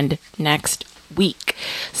on next week.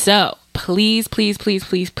 So please, if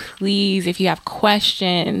you have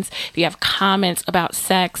questions, if you have comments about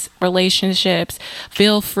sex, relationships,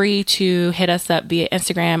 feel free to hit us up via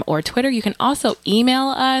Instagram or Twitter. You can also email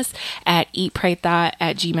us at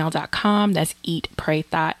eatpraythought@gmail.com. That's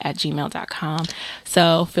eatpraythought@gmail.com.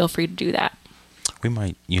 So feel free to do that. We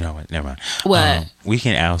might, what? Never mind. What? We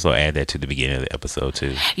can also add that to the beginning of the episode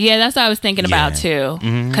too. Yeah, that's what I was thinking about too.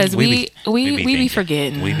 Because we be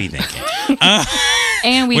forgetting. We be thinking.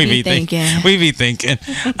 And we be thinking. We be thinking.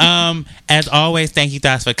 As always, thank you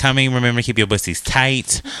guys for coming. Remember to keep your pussies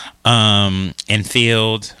tight and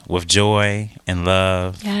filled with joy and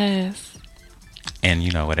love. Yes. And,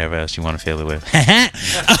 whatever else you want to fill it with.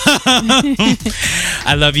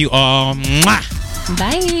 I love you all. Mwah!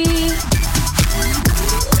 Bye.